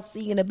they don't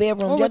see in the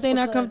bedroom, or just what they're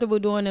not because- comfortable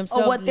doing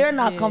themselves, or what they're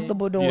not yeah.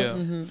 comfortable doing. Yeah.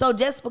 Mhm. So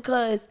just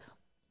because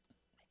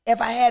if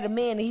I had a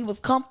man and he was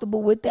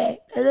comfortable with that,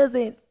 it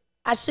doesn't.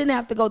 I shouldn't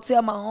have to go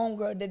tell my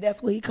homegirl that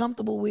that's what he's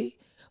comfortable with,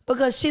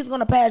 because she's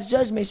gonna pass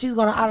judgment. She's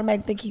gonna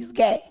automatically think he's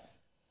gay.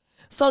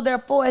 So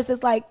therefore, it's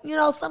just like,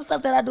 some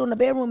stuff that I do in the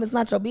bedroom is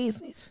not your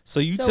business. So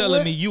you So telling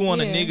what- me you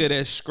want a yeah. nigga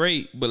that's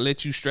straight but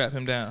let you strap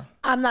him down?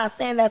 I'm not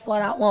saying that's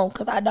what I want,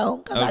 because I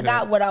don't, because I Okay.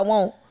 got what I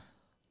want.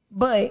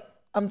 But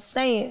I'm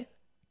saying,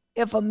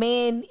 if a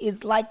man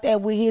is like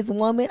that with his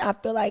woman, I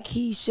feel like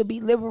he should be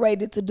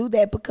liberated to do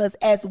that, because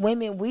as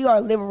women, we are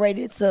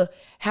liberated to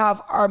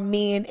have our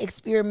men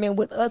experiment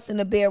with us in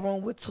the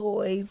bedroom with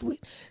toys, with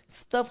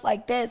stuff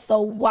like that.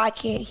 So why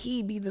can't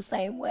he be the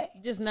same way?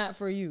 just not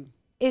for you.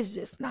 It's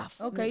just not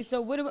for Okay, me. so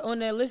what about on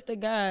that list of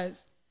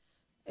guys?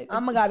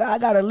 I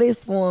got a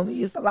list for him.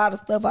 It's a lot of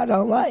stuff I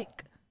don't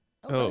like.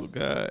 Oh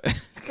God.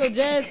 So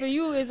Jazz, for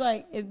you, is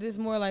this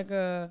more like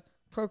a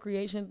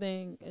procreation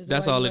thing? Is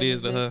That's why you all it like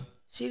is to this? her.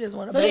 She just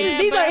want to So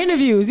these are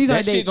interviews. These That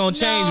aren't shit dates. gonna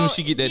change when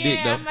she get that dick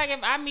though. I'm like, if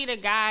I meet a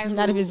guy,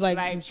 Not if who, it's like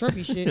some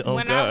shrimpy shit. Oh,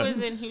 when God. I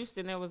was in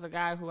Houston, there was a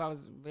guy who I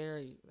was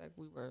very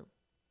we were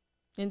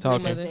Into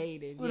Talking. each other.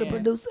 dated. Who the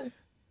producer?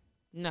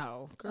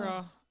 No,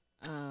 girl.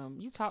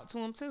 You talk to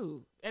him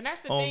too, and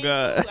that's the Oh, thing.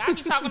 God. Too. I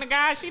be talking to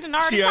guys. She done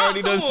already. She talked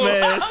already to done him.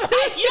 smashed. I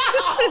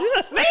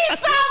was like, yo, leave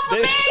some for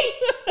me.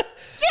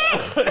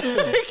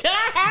 Shit. Can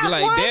I have You're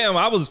like, one? damn,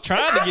 I was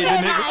trying to get the I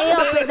nigga.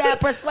 am in that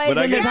But I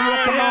persuasion guess is you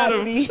hot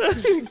already had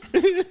him.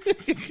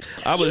 commodity.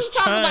 I was You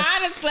talking about trying. I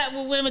done slept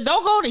with women.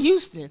 Don't go to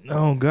Houston.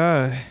 Oh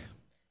God.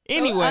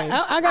 Anyway, I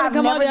gotta I've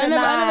come out never there.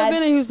 I never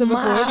been in Houston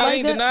before. denied It's She like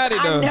ain't that. denied it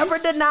I though. never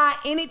deny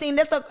anything.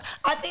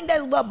 I think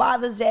that's what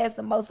bothers Jazz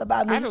the most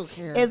about me. I don't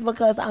care. Is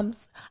because I'm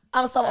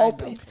so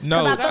open. 'Cause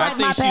No, I feel like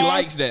my think she past-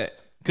 likes that.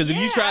 Because if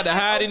you Yeah, tried to I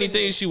like hide anything,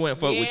 openness. she wouldn't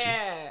fuck with you.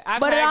 yeah,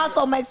 But it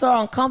also makes her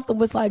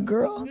uncomfortable. It's like,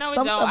 girl, No, it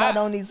some don't. stuff I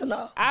don't need to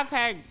know. I've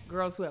had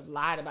girls who have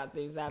lied about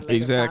things that I later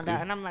Exactly. found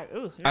out, and I'm like,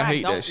 ooh, I no,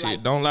 hate don't that shit.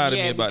 like Don't you. lie to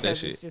me Yeah, about that because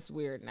shit. It's just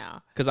weird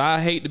now. Because I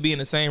hate to be in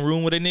the same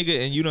room with a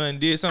nigga and you done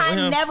did something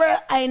with him.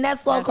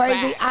 That's so That's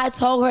crazy. facts. I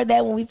told her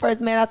that when we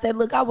first met, I said,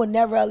 look, I would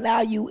never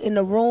allow you in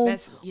the room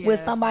That's with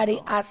somebody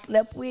wrong. I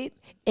slept with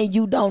and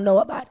you don't know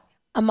about it.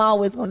 I'm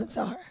always gonna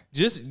tell her.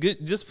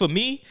 Just for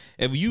me,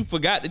 if you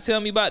forgot to tell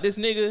me about this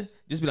nigga,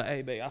 just be like,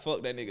 hey, babe, I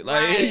fucked that nigga.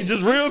 Like, Right.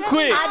 just real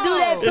quick. I do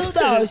that too,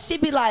 though. She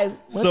be like,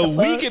 what So the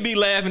we fuck? can be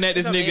laughing at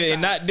this nigga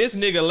and not this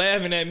nigga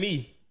laughing at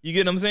me. You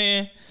get what I'm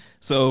saying?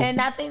 So And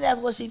I think that's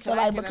what she feel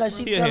like because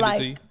she he'll feel hand it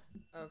to you. like.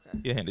 Okay.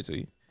 He'll hand it to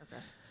you.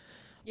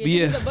 Yeah, you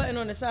hit the button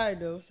on the side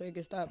though, so you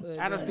can stop.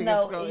 I don't think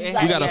No, it's going. you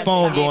We got a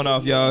phone going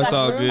off, y'all. It's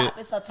all good.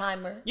 It's a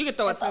timer. You can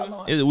throw it It's all to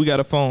on. We got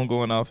a phone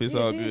going off. It's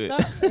all good.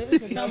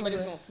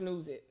 Somebody's gonna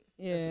snooze it.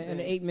 Yeah, and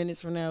the 8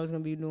 minutes from now it's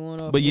gonna be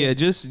doing off. But yeah,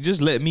 just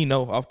let me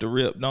know off the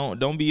rip.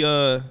 Don't be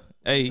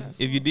hey,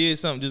 if you did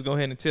something, just go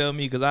ahead and tell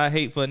me, because I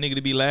hate for a nigga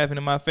to be laughing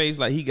in my face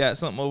like he got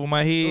something over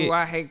my head. Ooh,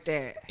 I hate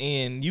that.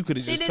 And you could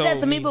have She just did told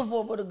that to me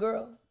before with a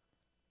girl.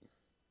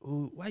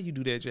 Ooh, why you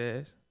do that,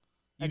 Jazz?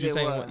 You I just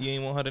did ain't what? want, you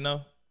ain't want her to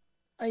know?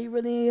 Are you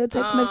really in your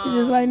text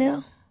messages right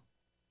now?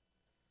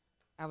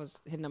 I was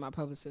hitting up my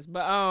publicist,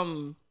 but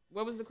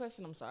what was the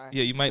question? I'm sorry.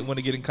 Yeah, you might want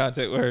to get in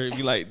contact with her and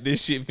be like,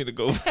 this shit finna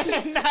go.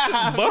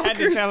 I had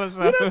to tell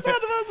her We done something.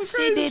 talked about some She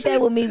crazy did shit.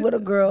 that with me with a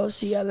girl.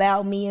 She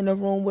allowed me in the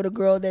room with a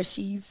girl that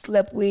she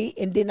slept with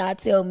and did not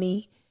tell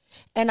me.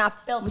 And I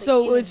felt the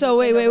So energy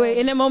wait. in the room.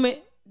 In that moment,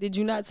 did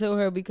you not tell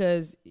her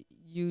because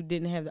you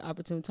didn't have the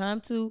opportune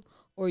time to,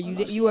 or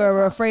you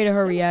were afraid of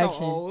her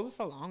reaction? It was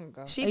so long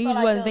ago. She You felt just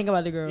like wasn't that. thinking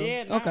about the girl.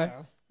 Yeah. Okay.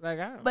 Like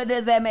I don't. But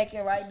does that make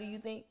it right, do you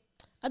think?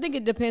 I think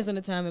it depends on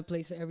the time and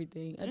place for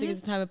everything. I think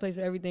it's a time and place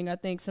for everything. I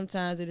think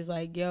sometimes it is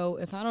like, yo,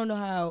 if I don't know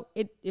how,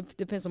 it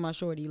depends on my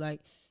shorty. Like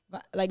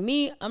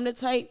me, I'm the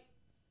type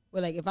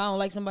where like if I don't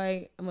like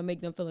somebody, I'm gonna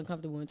make them feel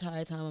uncomfortable the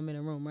entire time I'm in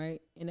a room,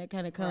 right? And that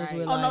kind of comes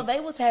with Oh, like, no,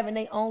 they was having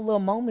their own little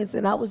moments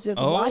and I was just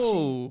watching.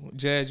 Oh,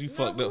 Jazz, you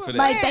fucked up for that.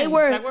 Like they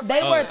were Like, we're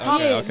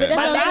okay, okay. but that's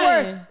what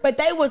I'm saying. but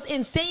they was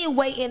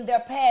insinuating their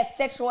past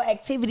sexual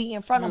activity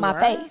in front of my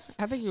face.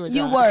 I think you were.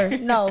 You drunk. were.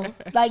 No.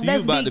 Like So that's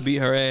you about be- to beat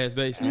her ass,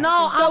 basically.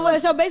 No, I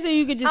was So basically,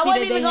 you could just I see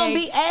wasn't that even gonna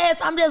be ass.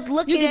 I'm just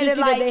looking You at can it just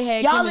see that like they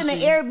had y'all in the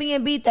chemistry.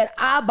 Airbnb that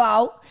I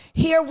bought.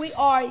 Here we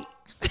are,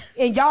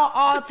 and y'all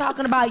all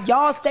talking about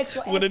y'all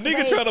sexual. When a nigga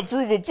escapades. try to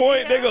prove a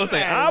point, they gonna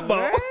say, I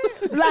bought.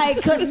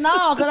 Like, cause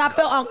I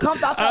felt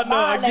uncomfortable. I know,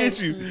 I violated.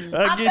 get you.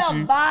 I I get felt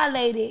you.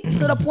 violated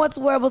to the point to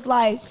where it was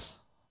like,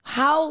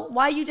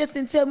 why you just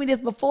didn't tell me this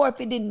before if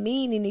it didn't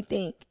mean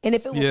anything? And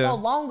if it was Yeah. so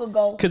long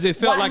ago. 'Cause it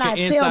felt why like an not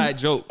tell inside me?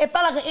 joke. It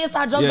felt like an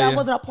inside joke Yeah, that I yeah.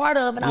 wasn't a part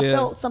of, and I Yeah.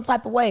 felt some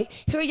type of way.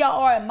 Here y'all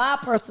are in my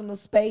personal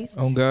space.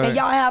 Oh, God. And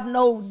y'all have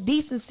no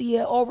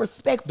decency or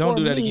respect Don't for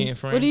do that me. again,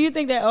 friend. Well, do you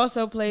think that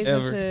also plays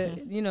Ever.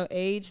 into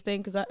age thing?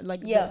 Because I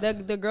like Yeah.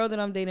 the girl that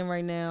I'm dating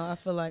right now. I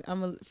feel like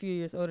I'm a few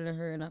years older than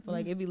her, and I feel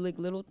like it'd be like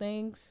little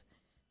things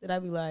that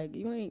I'd be like,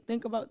 you ain't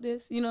think about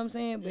this, you know what I'm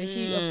saying? But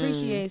she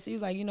appreciates. She's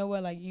like, you know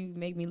what? Like you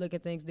make me look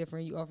at things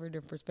different. You offer a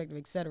different perspective,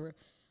 etc.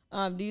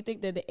 Do you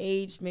think that the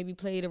age maybe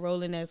played a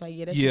role in that? It's like,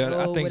 yeah, that's Yeah,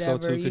 your goal, I think so,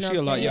 whatever. too, You 'cause know she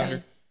what a lot I'm saying?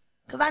 younger.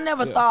 Cause I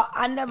never thought,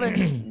 I never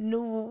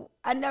knew,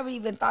 I never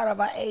even thought of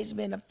our age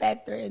being a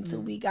factor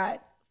until we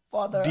got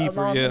farther Deeper,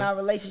 along in yeah. our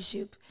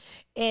relationship.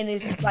 And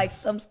it's just like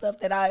some stuff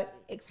that I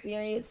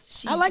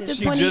experienced. I like the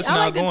She 20. just I not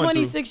like the going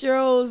through.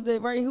 26-year-olds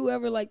that right,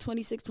 whoever like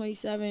 26,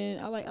 27.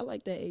 I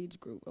like that age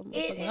group.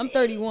 I'm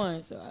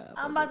 31, so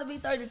I'm about to be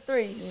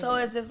 33. So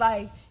it's just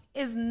like,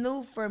 it's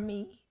new for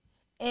me.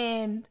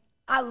 And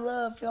I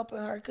love helping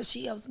her because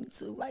she helps me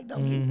too. Like,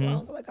 don't get me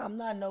wrong. Like, I'm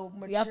not no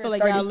mature I feel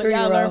like y'all learn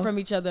 33-year-old. from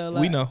each other a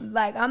lot. We know.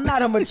 Like, I'm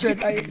not a mature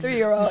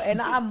 33-year-old,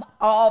 and I'm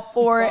all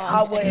for it.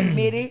 I would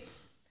admit it.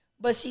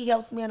 But she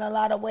helps me in a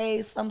lot of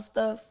ways, some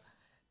stuff.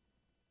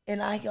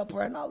 And I help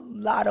her in a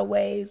lot of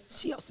ways.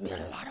 She helps me in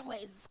a lot of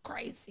ways. It's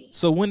crazy.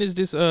 So when is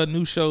this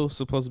new show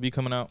supposed to be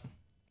coming out,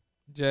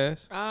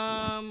 Jazz?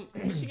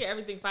 We should get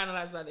everything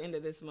finalized by the end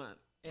of this month.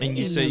 And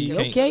you say you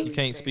Okay.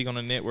 can't speak on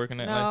the network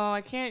and that. No,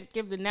 Like, I can't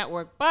give the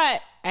network,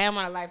 but I am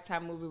on a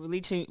Lifetime movie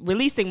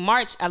releasing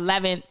March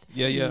 11th.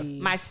 yeah.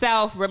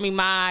 Myself, Remy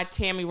Ma,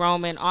 Tammy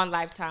Roman on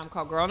Lifetime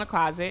called Girl in the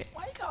Closet.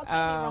 Why you call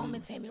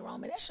Tammy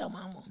Roman? That's your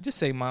mama. Just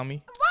say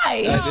mommy.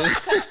 Right.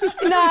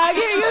 Nah,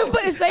 you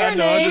put say her I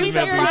know, I'm name. just Say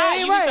her messing with name.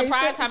 You'd be Right.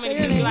 surprised how many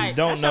people be like,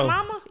 Don't that's know. your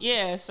mama?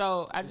 Yeah,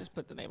 so I just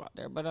put the name out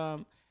there.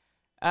 But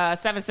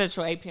 7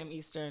 Central, 8 p.m.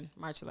 Eastern,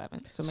 March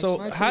 11th. So, So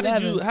make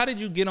sure how did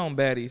you get on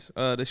Baddies,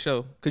 the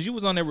show? Because you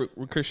was on there with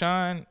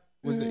Krishan.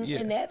 Was it? Yeah.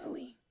 And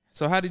Natalie.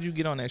 So how did you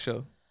get on that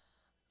show?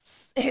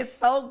 It's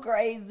so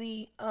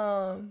crazy.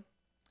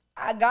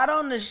 I got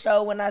on the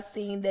show when I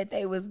seen that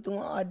they was doing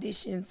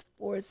auditions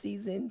for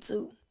season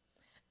 2.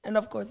 And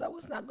of course I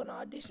was not going to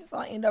audition. So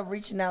I ended up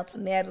reaching out to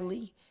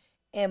Natalie.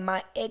 And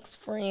my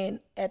ex-friend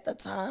at the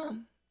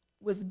time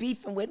was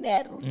beefing with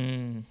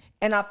Natalie.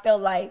 And I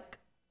felt like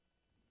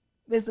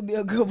this would be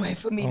a good way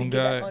for me to get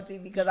back on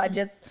TV because I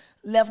just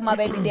left my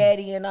baby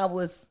daddy and I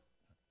was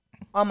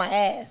on my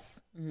ass.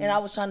 And I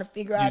was trying to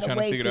figure out a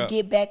way to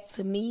get back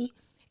to me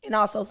and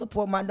also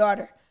support my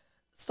daughter.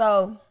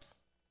 So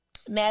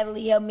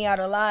Natalie helped me out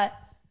a lot.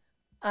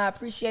 I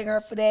appreciate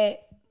her for that.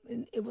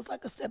 And it was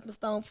like a stepping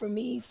stone for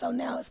me. So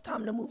now it's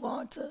time to move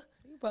on to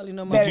You probably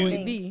know my Better boy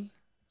things. B.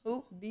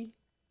 Who? B.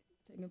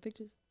 Taking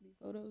pictures, B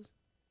photos.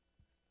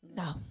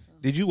 No.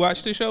 Did you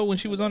watch the show when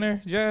she was on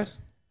there, Jazz?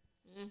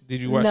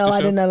 Did you watch the show? No,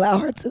 I didn't allow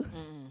her to.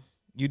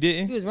 You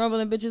didn't? You was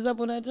rumbling bitches up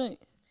on that joint.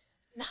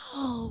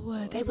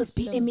 No, they was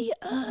beating me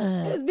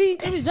up. They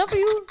was jumping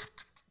you.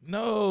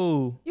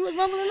 No. You was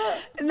rumbling up.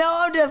 No,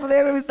 I'm just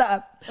let me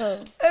stop.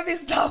 Oh. Let me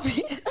stop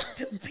being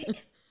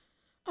stupid.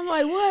 I'm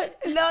like, what?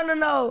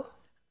 No.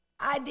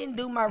 I didn't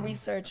do my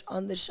research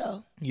on the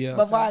show. Yeah.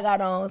 Before I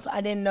got on, so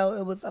I didn't know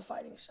it was a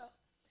fighting show.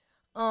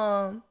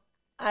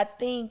 I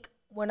think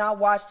when I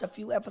watched a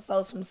few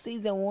episodes from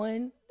season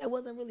 1, it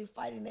wasn't really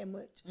fighting that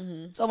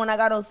much. So when I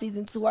got on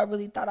season 2, I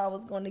really thought I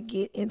was going to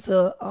get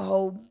into a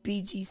whole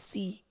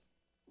BGC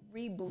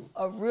reboot,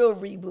 a real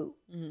reboot.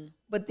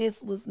 But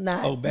this was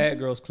not. Oh, Bad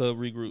Girls Club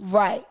regroup.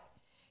 Right.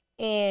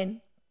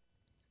 And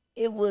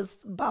it was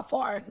by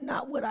far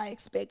not what I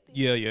expected.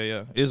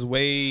 Yeah. It's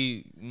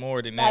way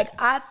more than that.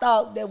 Like, I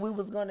thought that we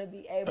was going to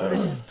be able to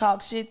just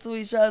talk shit to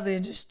each other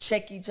and just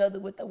check each other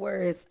with the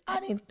words. I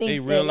didn't think They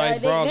that. real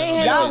life brawling. They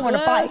had Y'all no wanna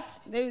gloves.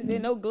 fight. They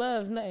no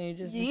gloves, nothing.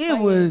 Just It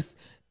was,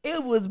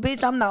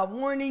 bitch, I'm not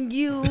warning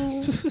you.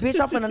 Bitch,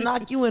 I'm finna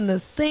knock you in the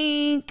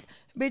sink.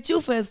 Bitch, you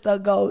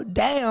finna go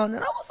down.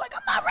 And I was like,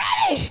 I'm not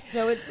ready.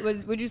 So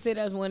would you say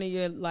that's one of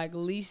your like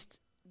least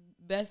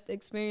best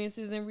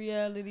experiences in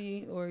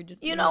reality, or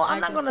just I'm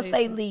not gonna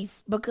say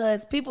least,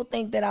 because people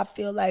think that I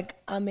feel like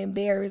I'm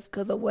embarrassed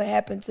because of what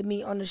happened to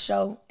me on the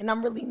show, and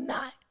I'm really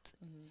not.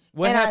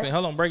 What and happened?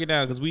 Hold on, break it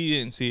down because we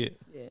didn't see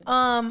it. And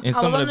I was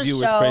some on of the the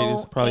viewers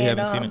show, probably and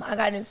haven't seen it. I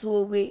got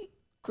into it with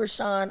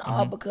Krishan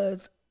all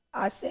because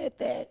I said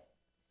that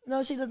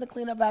she doesn't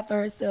clean up after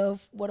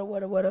herself. What.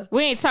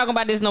 We ain't talking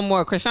about this no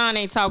more. Krishan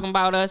ain't talking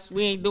about us.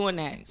 We ain't doing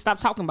that. Stop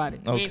talking about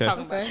it. We ain't Okay.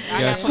 talking about it.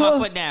 I Gotcha. gotta put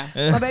my foot down.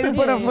 My baby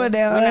put her foot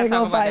down. We're I not ain't talking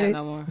gonna about fight that it.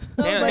 no more.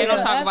 So, They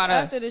don't talk about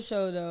us. After the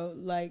show, though,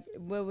 like,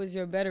 what was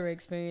your better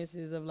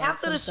experiences of like?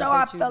 After some the stuff show,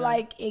 I that you felt done?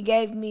 like it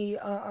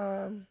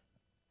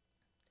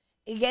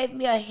gave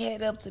me a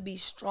head up to be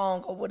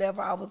strong or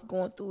whatever I was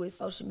going through with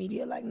social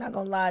media. Like, not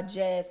gonna lie,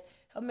 Jazz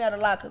helped me out a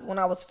lot, because when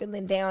I was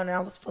feeling down and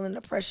I was feeling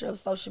the pressure of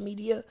social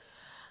media,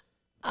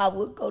 I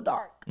would go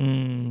dark.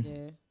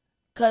 Yeah.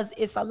 Because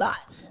it's a lot.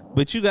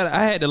 But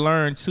I had to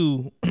learn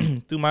too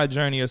through my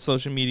journey of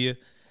social media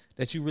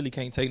that you really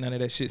can't take none of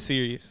that shit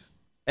serious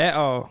at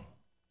all.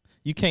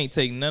 You can't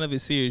take none of it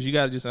serious. You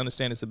got to just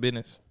understand it's a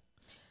business.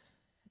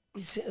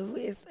 It's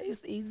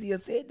easier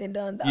said than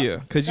done, though. Yeah,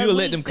 because you'll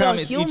let them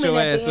comments eat your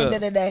ass up. At the end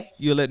of the day.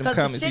 You'll let them Because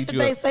comments the shit eat that you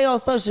they up. say on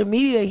social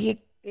media,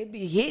 it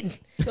be hitting.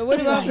 So what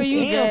about for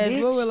you, Damn, Jazz?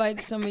 bitch. What were like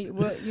some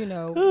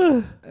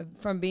of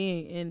from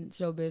being in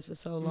showbiz for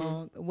so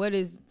long? What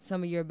is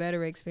some of your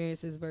better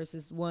experiences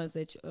versus ones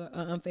that are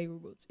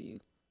unfavorable to you?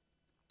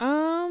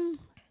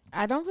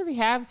 I don't really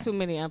have too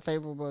many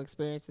unfavorable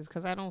experiences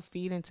because I don't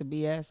feed into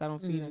BS. I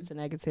don't feed into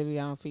negativity.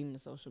 I don't feed into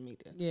social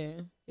media.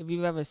 Yeah. If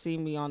you've ever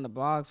seen me on the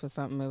blogs for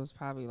something, it was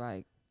probably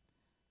like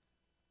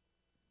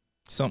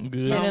Something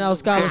good. Sending out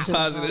scholarships.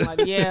 Positive.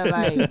 like, yeah,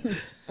 like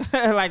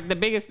like the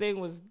biggest thing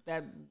was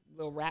that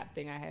little rap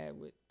thing I had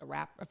with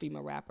a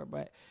female rapper,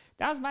 but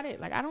that was about it.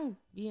 Like, I don't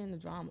be in the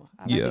drama.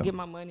 I like to get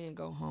my money and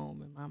go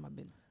home and mind my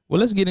business. Well,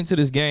 let's get into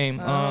this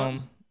game.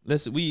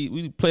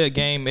 We play a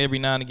game every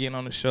now and again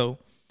on the show,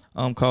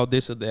 called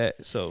This or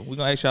That. So we're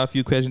gonna ask y'all a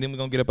few questions, then we're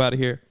gonna get up out of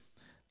here.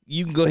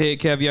 You can go ahead,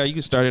 Caviar. You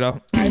can start it off.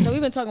 All right, so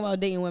we've been talking about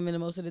dating women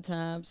most of the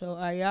time. So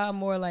are y'all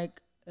more like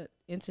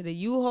into the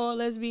U-Haul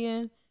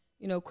lesbian?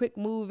 Quick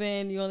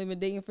moving, you only been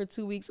dating for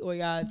 2 weeks, or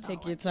y'all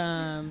take your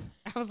time?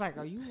 I was like,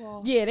 are you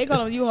all? Yeah, they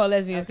call them U-Haul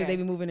lesbians because Okay.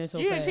 they be moving in so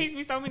You fast. didn't teach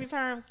me so many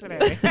terms today.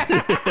 I've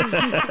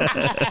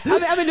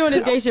been doing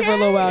this gay shit for a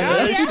little while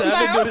now. She said,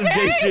 I've been doing this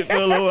gay shit for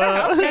a little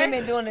while. She ain't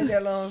been doing it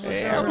that long, for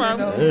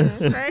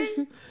sure. Right?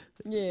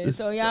 Yeah,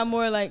 so y'all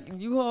more like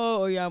U-Haul,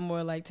 or y'all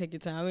more like take your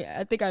time? I mean,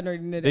 I think I already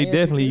know the They answer.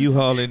 definitely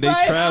U-Hauling. They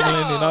Right.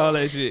 traveling and all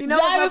that shit. You know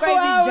what's so Driving 4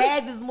 hours? crazy?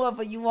 Jazz is more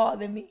for you all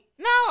than me.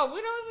 No,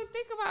 we don't even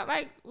think about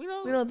We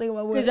don't think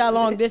about what. Because y'all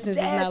long distance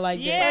is Jazz- not like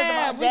that.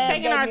 Yeah, First of we all, Jazz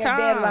taking gave our me a time.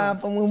 deadline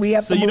from when we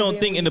have So to you move don't in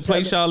think with in the each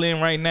place other. y'all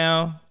in right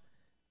now,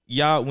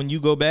 y'all when you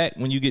go back,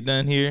 when you get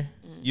done here,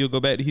 you'll go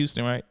back to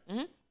Houston, right?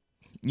 Mm-hmm.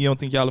 You don't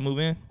think y'all will move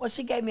in? Well,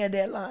 she gave me a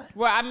deadline.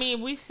 Well, I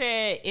mean, we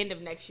said end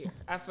of next year.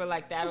 I feel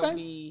like that'll Okay.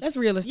 be. That's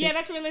realistic. Yeah,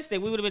 that's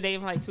realistic. We would have been dating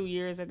for like 2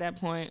 years at that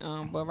point.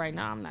 But right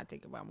now, I'm not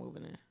thinking about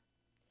moving in.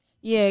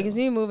 Yeah, because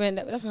you moving.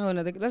 That's a whole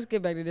nother. Let's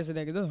get back to this and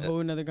that, because that's a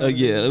whole nother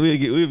conversation. Yeah,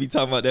 we'll be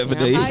talking about that for Yeah.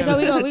 days. All right, so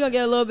we gonna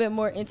get a little bit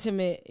more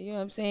intimate. You know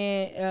what I'm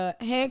saying?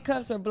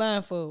 Handcuffs or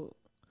blindfold?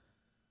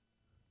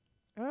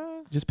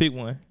 Just pick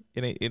one.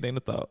 It ain't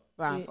a thought.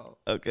 Blindfold.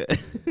 Okay.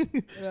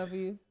 What about for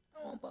you?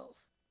 I want both.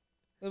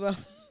 What about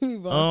you,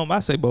 Vaughn? I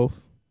say both.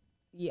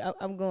 Yeah,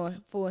 I'm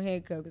going full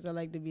handcuff because I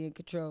like to be in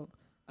control.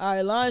 All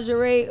right,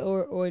 lingerie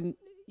or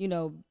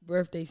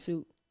birthday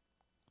suit.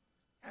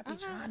 I be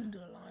trying to do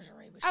a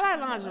lingerie, but I like she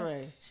don't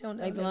lingerie. She don't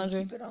Like let me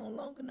lingerie? keep it on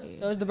long enough.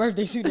 So it's the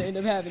birthday suit that end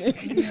up happening.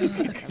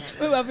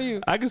 What about for you?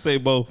 I can say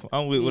both.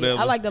 I'm with Yeah,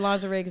 whatever. I like the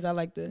lingerie because I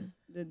like the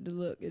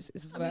look. It's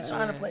a I be vibe.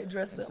 trying to play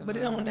dress up, but it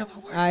don't never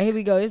work. All right, here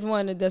we go. It's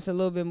one that's a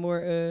little bit more,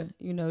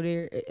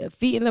 there.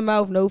 Feet in the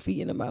mouth, no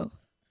feet in the mouth.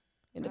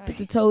 And put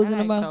the toes in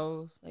the mouth.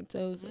 Toes. Like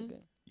toes. Okay.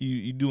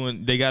 You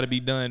doing? They got to be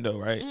done though,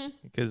 right?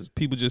 Because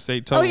people just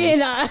say toes. Oh yeah,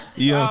 nah.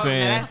 You know what I'm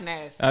saying? That's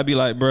nasty. I'd be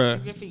like,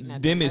 bruh, Your feet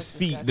not them done. is That's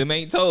feet. disgusting. Them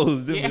ain't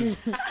toes. Them is,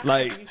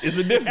 like, it's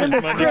a difference,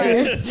 my nigga.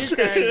 Critters. You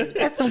crazy.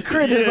 That's some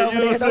critters over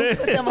there. Don't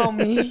put them on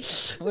me.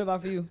 What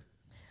about for you?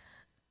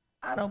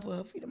 I don't put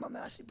her feet in my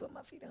mouth. She put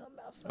my feet in her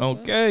mouth. So.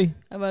 Okay.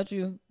 How about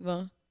you,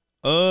 Vaughn?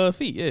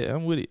 Feet. Yeah,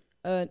 I'm with it.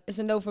 It's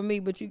a no for me,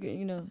 but you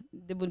can,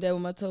 dibble dabble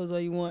my toes all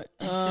you want.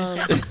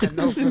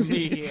 No for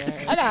me.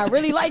 Yeah. I gotta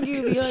really like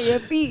you to be on your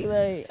feet.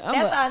 Like I'm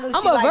That's how I knew a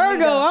she liked me, Virgo.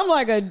 though. I'm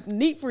like a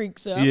neat freak.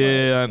 So I'm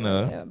Yeah, like, I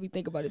know. Yeah, we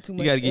think about it too much.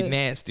 You got to get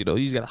nasty though.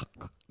 You just got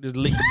to just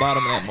lick the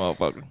bottom of that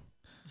motherfucker.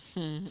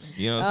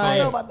 You know what I'm I don't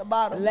know saying? about the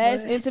bottom.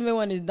 Last but intimate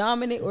one is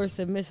dominant or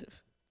submissive.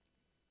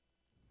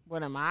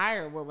 What am I,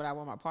 or what would I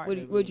want my partner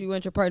to be? Would you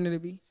want your partner to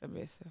be?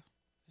 Submissive.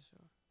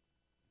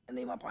 I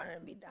need my partner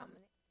to be dominant.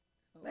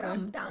 But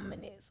I'm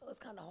dominant, so it's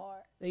kind of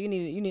hard. So you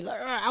need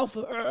like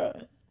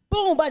alpha.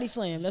 Boom, body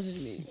slam. That's what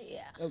you need.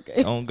 Yeah.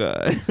 Okay. Oh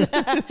God.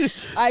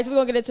 All right, so we're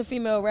gonna get into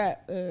female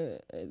rap.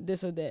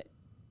 This or that.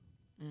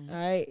 All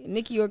right,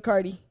 Nicki or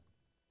Cardi?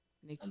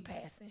 Nikki. I'm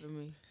passing. For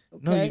me.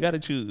 Okay. No, you got to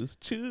choose.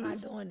 Choose.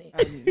 Not doing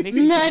it.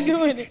 Nikki Not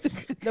doing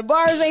it. The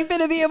bars ain't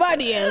finna be in my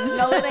DMs.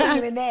 No, it ain't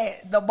even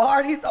that. The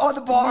bars or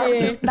the bars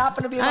Yeah. is not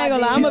gonna be I ain't my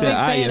gonna lie, I'm She a said, big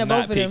 "I fan am of both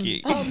not of them.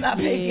 picky." I'm not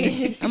Yeah,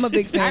 picking. I'm a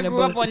big fan I of grew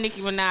both. up on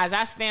Nicki Minaj.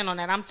 I stand on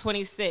that. I'm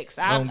 26.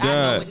 I Oh, know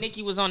God. when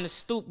Nicki was on the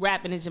stoop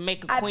rapping in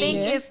Jamaica I Queen.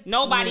 think it's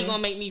Nobody gonna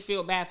make me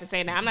feel bad for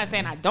saying that. I'm not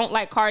saying I don't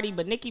like Cardi,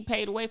 but Nicki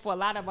paved the way for a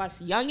lot of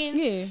us youngins.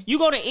 Yeah. You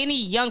go to any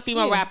young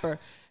female Yeah. rapper,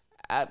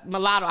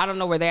 Mulatto, I don't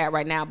know where they're at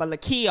right now, but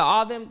Lakia,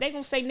 all them, they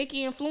gonna say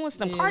Nicki influenced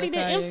them. Yeah, Cardi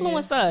didn't Lakia,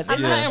 influence us.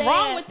 There's I'm nothing not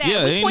wrong saying- with that.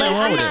 Yeah, we ain't nothing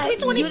wrong with 26,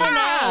 that. we You didn't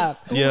 25.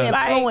 ask who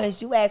Yeah.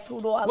 influenced. You asked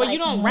who do I like. Well, you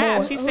don't rap.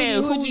 more. She said,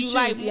 who do you choose?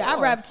 like Yeah, I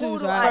more? rap too. Who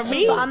So do I I For choose?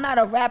 me- So I'm not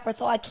a rapper,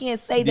 so I can't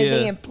say that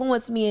they Yeah.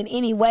 influenced me in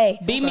any way.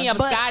 Beat Me Up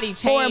But Scotty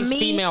for changed me-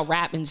 female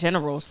rap in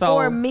general. So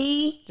For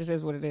me, just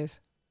is what it is.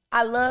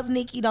 I love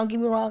Nicki. Don't get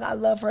me wrong. I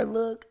love her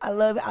look. I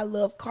love it. I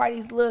love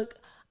Cardi's look.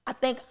 I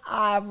think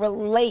I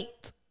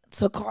relate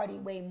to Cardi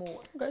way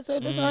more. Okay, so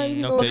that's all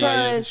you go. Okay,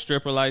 yeah, Because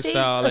stripper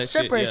lifestyle, she's that a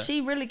stripper. shit, yeah.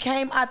 She really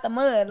came out the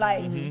mud,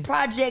 like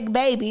Project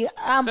Baby.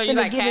 I'm So you finna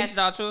like give Cash it.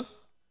 Doll too?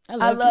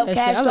 I love that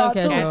Cash shit. I love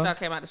Doll, too. Cash Doll. Doll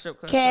came out the strip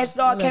club. Cash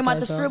Doll like came out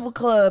Cash the Doll. stripper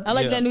club. I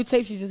like Yeah. that new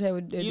tape she just had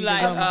with. You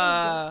like And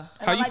How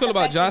I you like feel the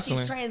about fact that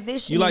she's Jocelyn?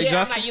 transitioning. You like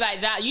yeah, I'm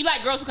Jocelyn? you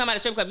like girls who come out of the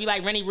strip club. You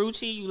like Rennie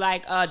Rucci. You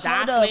like up.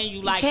 Jocelyn. You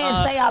You like.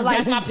 can't say I like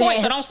That's my point.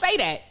 So jazz. don't say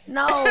that.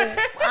 No,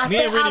 I Me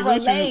said and I Rennie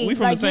Rucci, relate. we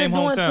from the like same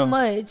you're doing hometown. too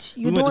much.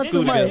 You're We went doing to too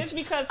school much. together. Just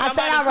because I somebody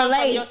said I comes from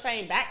relate. your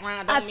same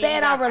background, I don't mean said you I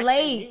gotta like their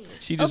relate.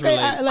 music. She just Okay,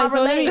 relate. like I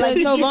so. Let relate. me Like, so it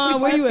gets Vaughn, too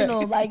where you at?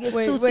 personal. Like, it's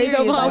wait, too wait, so serious.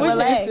 Vaughn, Like, what's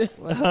your relax.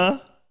 answer? Huh?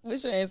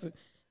 What's your answer?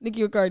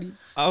 Nicki or Cardi?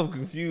 I was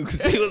confused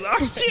because they was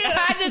arguing.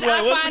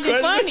 I find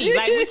it funny.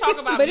 Like we talk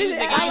about But it's-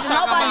 music. I- and we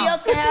talk Nobody about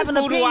else can have an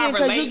who do I opinion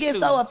because you relate get to.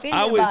 so offended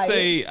I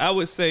by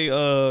would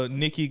say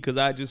Nicki because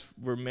I just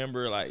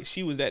remember like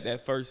she was at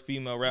that first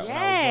female rap when I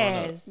was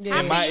growing Yes. up. Yeah.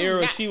 In my How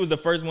era, you she was the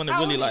first one to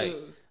How really old are like.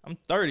 you? I'm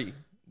 30,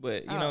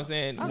 but you know what I'm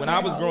saying. When Okay. I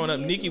was growing up,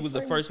 Yeah, Nicki she was was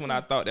the first one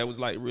I thought that was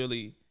like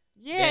really.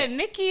 Yeah,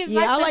 Nicki is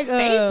Yeah, I like the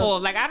like, staple.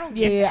 Like I don't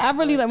get Yeah, that, I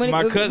really but- like when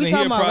My we cousin talking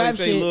he'll about probably rap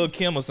say shit. Lil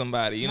Kim or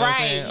somebody. You know what I'm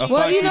Right. saying? Well,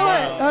 Well, you know what?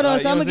 Foxy Hold Brown. on. So I'm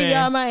Like, gonna you give know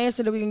y'all what my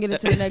answer that we can get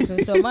into the next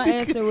one. So my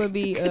answer would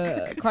be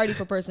Cardi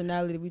for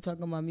personality. We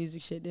talking about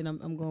music shit. Then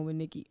I'm going with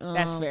Nicki.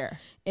 That's fair.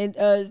 And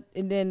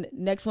then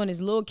next one is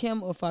Lil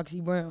Kim or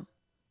Foxy Brown.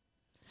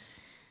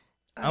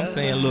 I'm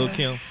saying Lil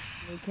Kim.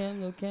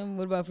 Lil Kim.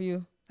 What about for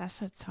you?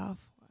 That's a tough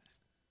one.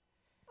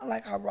 I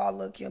like how raw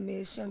Lil Kim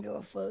is. She don't give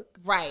a fuck.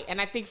 Right,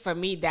 and I think for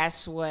me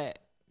that's what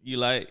You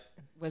like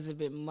was a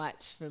bit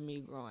much for me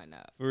growing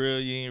up. for real?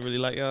 You ain't really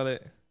like all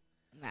that.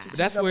 Nah. But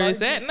that's a where it's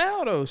virgin. at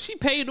now, though. She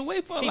paved the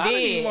way for She a lot of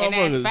these did, and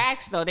that's motherfuckers.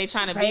 facts though. They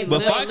trying to be paved But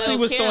the Lil, Foxy Lil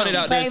was Kim. throwing it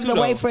out there Paved too,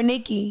 the way though. for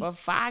Nicki. But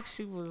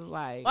Foxy was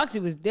like, Foxy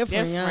was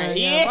different. Different,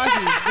 Yeah. yeah. Foxy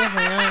was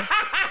different. Yeah.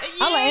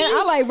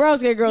 I like brown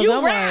skin girls. you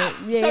I'm rap,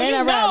 like, yeah, so and you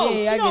I rap. know. Yeah,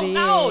 She I get don't it.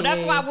 know. Yeah,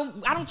 That's yeah. why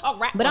I don't talk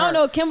rap. But with I don't her.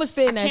 know. Kim was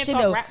spitting I that can't shit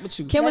talk though. rap with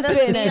you. Kim was That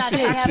spitting doesn't that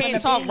mean I shit. I have can't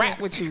an talk opinion. rap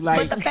with you, But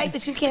like the fact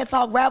that you can't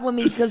talk rap with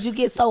me because you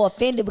get so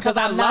offended because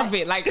I I'm love not,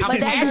 it. Like I'm But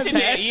that's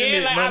passionate. passionate,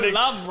 Yeah, like my I nigga.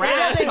 love rap.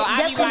 doesn't- So I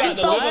just be because like,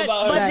 you so- what?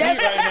 about but her that's-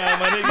 shit right now,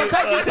 my nigga.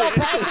 Because you're so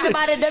passionate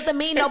about it doesn't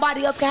mean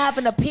nobody else can have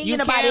an opinion You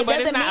about can, it. It but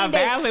it's doesn't not mean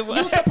that valid.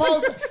 you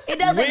supposed. It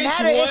doesn't Which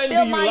matter. It's one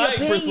still do you my like,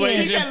 opinion.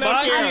 Persuasion? Lil'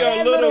 Foxy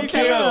Kim. or Little He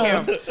said Lil'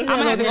 Kim? I'm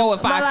gonna have to go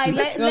with But Foxy. like,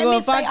 let Gonna me go stay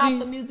with Foxy? off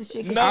the music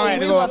shit. 'cause No, I I don't had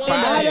to really go wanna with speak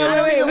on Foxy. it. I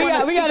don't even we wanna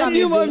got speak a on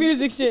few more music.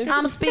 music shit.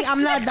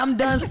 I'm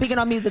done speaking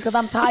on music because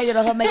I'm tired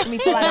of her making me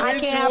feel like I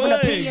Which can't have an one?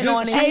 opinion Just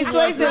on it. Hey,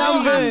 Sway said I'm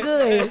I'm good.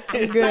 good.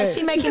 I'm good. Like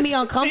she making me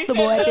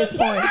uncomfortable at this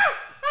point.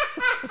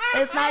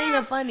 It's not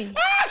even funny.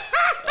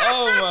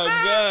 Oh my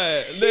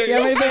god! Yeah,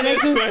 ready for the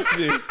next one?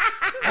 question.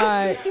 All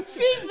right.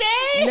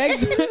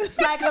 Next one.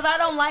 Like, cause I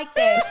don't like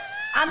that.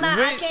 I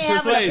can't have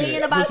an Persuasion.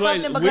 opinion about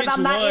something because Which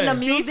I'm not in the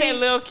one? She music. said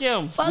Lil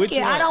Kim. Fuck Which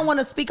it. I one? don't want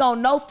to speak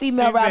on no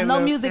female She rap, said no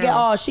Lil' music Kim. at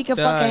all. She can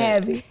fucking Dang.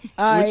 have it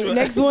All Which right. one?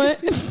 Next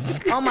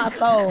one. on my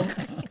soul.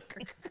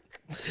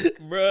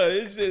 Bro,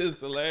 this shit is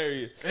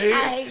hilarious.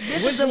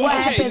 This is what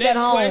happens at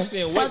home.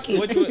 Question? Fuck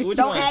it. Which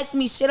Don't one? ask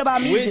me shit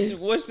about music.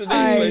 What's the next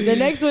All right, question? the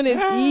next one is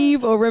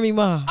Eve or Remy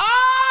Ma.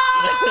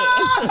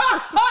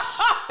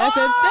 That's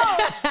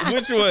a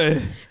Which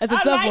one? that's a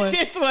I tough like one.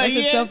 this one. That's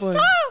Yeah, a tough one.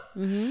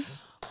 it's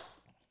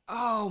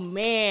Oh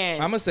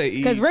man, I'm gonna say Eve.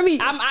 Because Remy,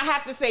 I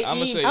have to say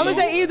I'ma Eve. say I'm gonna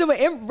say either, but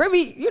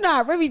Remy, you know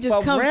how Remy just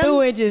But come Rem- through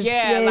and just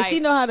like,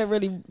 she know how to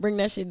really bring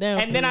that shit down.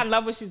 And then I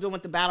love what she's doing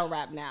with the battle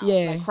rap now.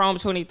 Yeah. Like Chrome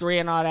 23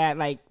 and all that.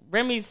 Like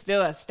Remy's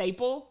still a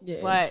staple. Yeah.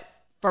 But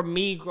for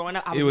me growing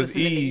up, I was It was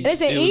listening Eve. to They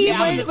said It was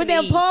Eve Eve. with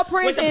them paw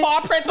prints with the and-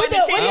 paw prints on with the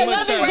the- titties. with the I'ma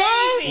Love say- Is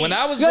Blind? When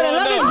I was Yo, the growing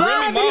Love Is up,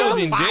 Blind Remy Ma was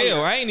in video?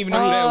 jail. I ain't even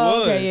know who that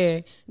was. Okay,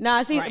 yeah.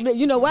 Nah, see, Right. but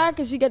you know why?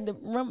 Because she got the You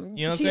know what I'm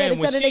she saying? had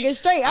to When set a nigga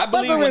straight. I fuck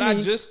believe with when I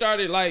Remy. just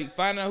started like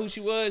finding out who she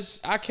was,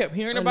 I kept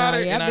hearing Oh, about nah,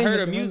 her yeah, and I've I been heard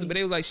her with music, Remy. but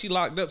they was like she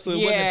locked up, so it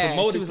Yeah, wasn't she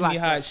promoted was to me locked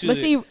how up. it should. But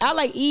see, I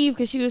like Eve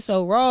because she was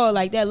so raw.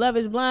 Like that Love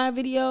Is Blind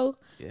video.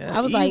 Yeah,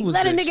 I was Eve like, was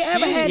let a the nigga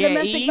ever shit. had Yeah,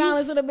 domestic Eve.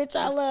 violence with a bitch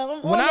I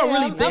love. When I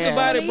really think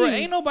about it, bro, Eve.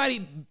 ain't nobody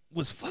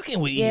was fucking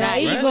with Eve. Yeah,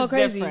 Eve bruh. was Eve going was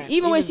crazy. different. Even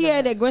Eve when was she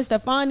had that Gwen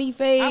Stefani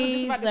phase. I was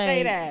just about to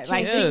say that.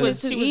 Like she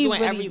was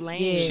doing every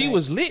lane. She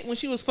was lit when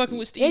she was fucking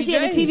with Stevie And she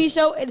had a J. TV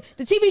show.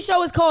 The TV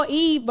show is called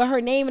Eve, but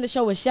her name in the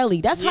show is Shelly.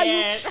 That's how you.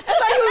 Yeah. That's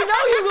how you know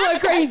you're going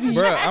crazy.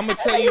 Bro, I'm gonna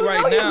tell you You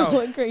right know you now,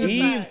 going crazy.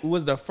 Eve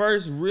was the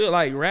first real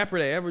like rapper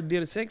that ever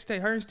did a sex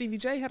tape. Her and Stevie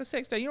J had a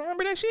sex tape. You don't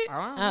remember that shit?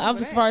 I'm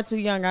far too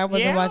young. I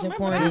wasn't Yeah, I watching remember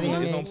porn that at a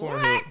young It's on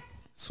age. Pornhub.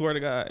 Swear to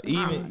God.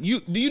 Even you,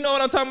 do you know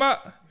what I'm talking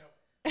about?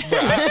 Bro,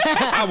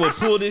 I will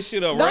pull this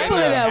shit up Don't right pull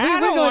it now. out. I We're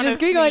don't gonna wanna just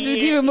keep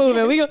it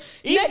moving. We gonna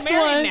He's next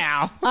married one.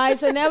 now. All right,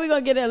 so now we're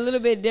gonna get a little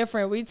bit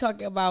different. We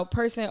talking about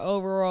person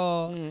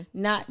overall,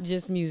 not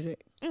just music.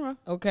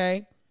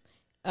 Okay.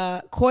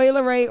 Coi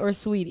Leray or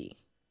Sweetie?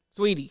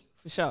 Sweetie,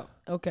 for sure.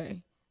 Okay.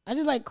 I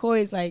just like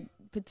Coy's like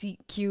petite,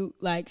 cute,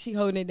 like she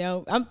holding it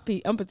down. I'm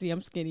petite,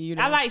 I'm skinny, you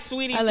know. I like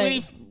Sweetie. I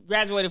like- Sweetie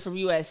graduated from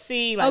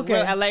USC, like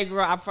Okay. real LA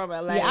girl. I'm from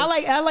LA. Yeah,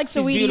 I like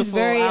She's Sweetie's beautiful.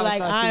 very I always like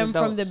thought she was I'm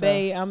from dope, the so.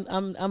 Bay.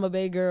 I'm a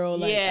Bay girl.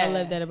 Like Yeah. I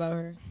love that about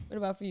her. What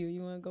about for you?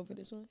 You want to go for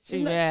this one?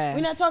 She bad.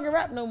 We're not talking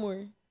rap no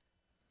more.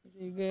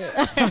 You good?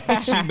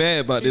 She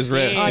mad about this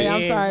rap Yeah. Oh shit. yeah,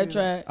 I'm sorry, I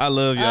tried. I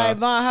love All y'all. right,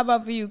 Vaughn, how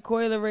about for you?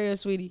 Coi Leray or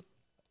Sweetie?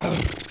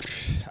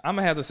 I'm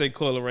gonna have to say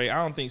Coi Leray. I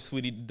don't think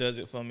Sweetie does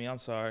it for me. I'm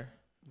sorry.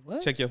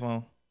 What? Check your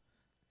phone.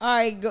 All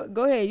right,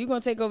 go ahead. You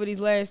gonna take over these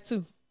last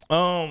two?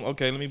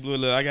 Okay, let me blow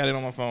it up. I got it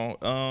on my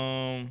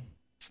phone.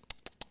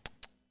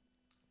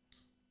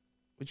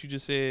 What you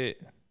just said?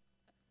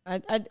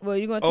 Well,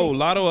 you gonna take? Oh,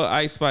 Lotto or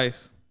Ice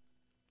Spice?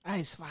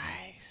 Ice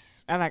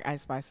Spice. I like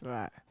Ice Spice a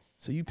lot.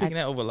 So you picking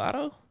that over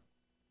Lotto?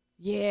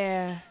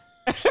 Yeah,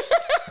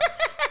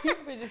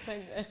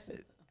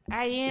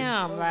 I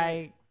am.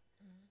 Like,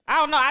 I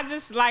don't know. I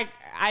just like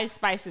Ice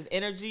Spice's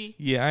energy.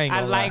 Yeah, I ain't I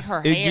gonna like lie. her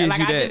It hair. gives Like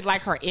you I that- just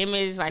like her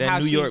image. Like that how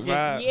New she's York just,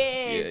 vibe.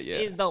 Yes, Yeah.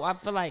 it's dope. I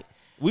feel like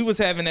We was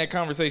having that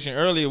conversation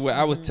earlier where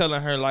I was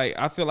telling her like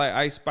I feel like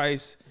Ice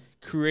Spice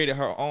created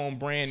her own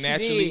brand She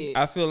naturally. did.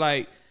 I feel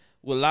like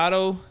with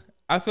Lotto,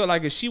 I feel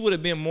like if she would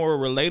have been more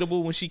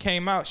relatable when she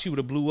came out, she would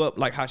have blew up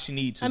like how she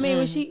needs to. I mean,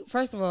 when she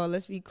first of all,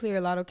 let's be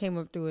clear, Lotto came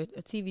up through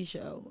a TV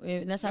show,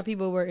 and that's how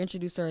people were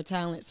introduced to her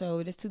talent.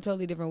 So there's two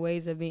totally different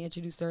ways of being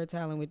introduced to her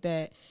talent with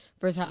that.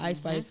 Versus how Ice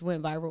Spice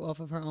went viral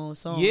off of her own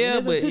song. Yeah,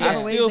 There's but two I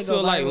different ways still to go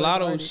feel like viral as an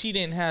Lotto, artist. she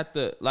didn't have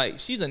to, like,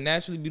 she's a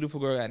naturally beautiful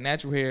girl, got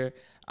natural hair.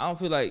 I don't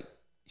feel like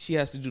she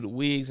has to do the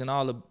wigs and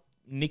all the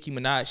Nicki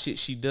Minaj shit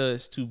she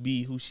does to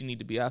be who she need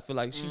to be. I feel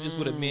like she just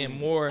would have been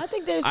more I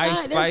think there's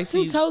Ice they're two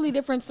Spicy. totally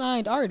different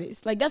signed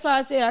artists. Like that's why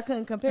I said I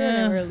couldn't compare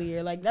them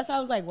earlier. Like that's why I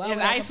was like, why is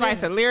would I Ice compare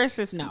Spice a them?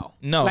 lyricist? No,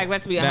 No, Like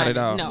let's be not 100. at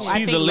all. No, I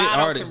She's think a lit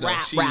Lotto artist, can though.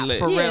 rap, She rap lit.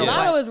 for Yeah, real.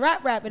 Lotto is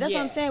rap. That's what I'm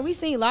Yeah. saying. We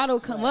seen Lotto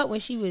come up when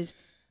she was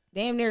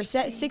damn near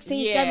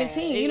 16, Yeah,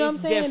 17. You know what I'm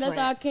it's saying? That's different.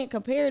 how I can't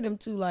compare them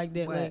to like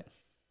that. But Like,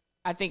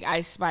 I think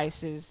Ice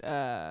Spice is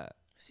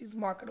She's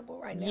marketable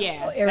right now. Yeah,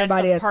 so that's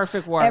everybody the is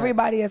perfect word.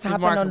 Everybody is She's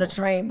hopping on the marketable.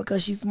 train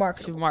because she's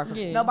marketable. she's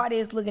marketable. Yeah. Nobody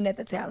is looking at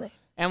the talent.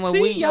 And when See,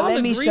 we y'all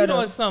Let me agreed shut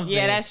on up. something.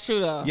 yeah, that's true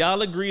though. Y'all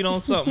agreed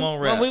on something on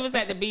rap. When we was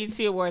at the BET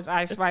Awards,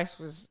 Ice Spice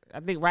was I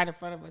think right in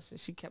front of us, and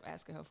she kept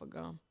asking her for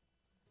gum.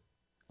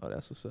 Oh,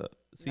 that's what's up.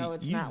 See, No,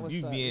 it's you, not what's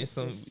you up. being It's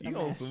some, just you a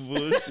on mess. some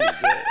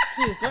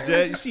bullshit.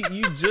 Jazz,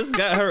 you just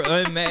got her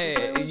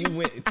unmad and you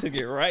went and took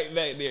it right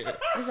back there.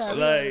 it's all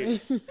right.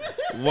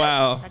 Like,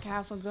 wow. I can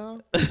have some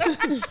gum.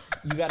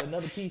 You got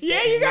another piece? Yeah,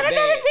 that you got went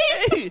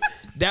another bad.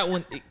 That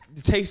one,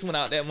 the taste went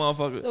out that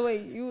motherfucker. So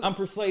wait, you I'm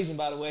Persuasion,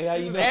 by the way. How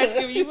you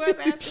doing? You was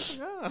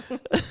asking for gum.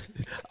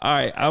 All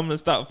right, I'm gonna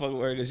stop fucking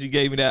with her because she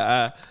gave me that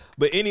eye.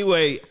 But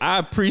anyway, I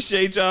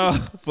appreciate y'all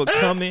for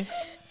coming.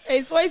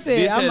 hey Sway said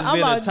This has I'm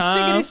been a about sick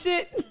time. of this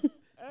shit.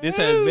 This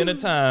has been a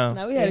time.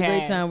 Now we had a It great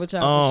has. time with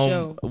y'all for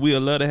sure. We'd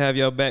love to have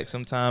y'all back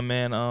sometime,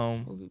 man.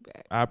 We'll be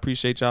back. I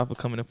appreciate y'all for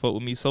coming and fuck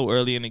with me so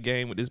early in the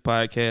game with this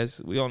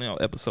podcast. We only on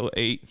episode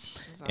 8,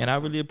 and I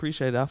really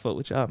appreciate it. I fuck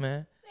with y'all,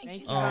 man.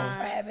 Thank you guys for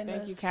having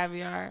Thank us. you,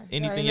 Caviar.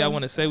 Anything y'all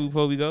want to say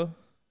before we go?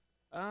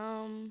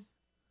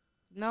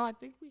 No, I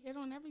think we hit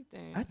on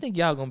everything. I think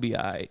y'all gonna be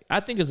all right. I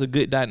think it's a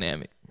good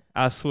dynamic.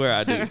 I swear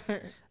I do.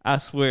 I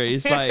swear.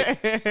 It's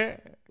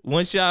like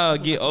once y'all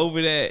get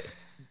over that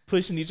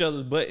pushing each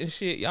other's butt and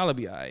shit, y'all'll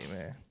be all right,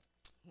 man.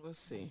 We'll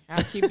see.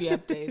 I'll keep you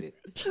updated.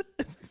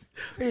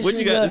 What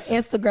you got?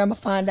 Instagram will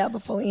find out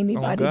before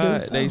anybody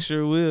does. They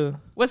sure will.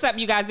 What's up,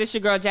 you guys? It's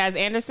your girl Jazz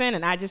Anderson,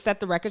 and I just set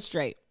the record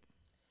straight.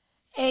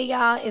 Hey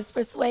y'all, it's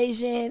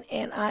Persuasion,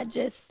 and I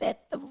just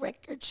set the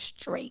record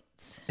straight.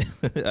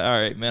 All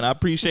right, man. I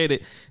appreciate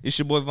it. It's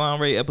your boy Von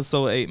Ray,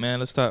 episode 8, man.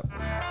 Let's talk.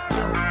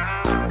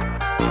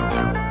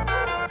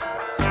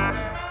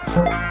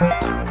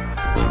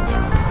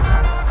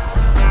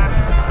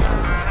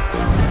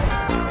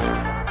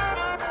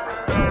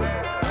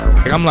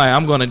 I'm like,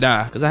 I'm gonna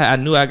die because I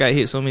knew I got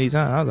hit so many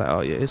times. I was like, oh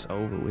yeah, it's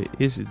over with.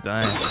 This is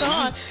done.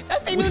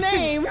 That's their new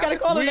name. We gotta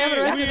call them that for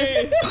the rest of the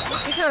day.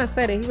 He kind of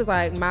said it. He was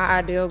like, my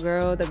ideal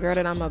girl, the girl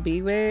that I'm gonna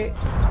be with.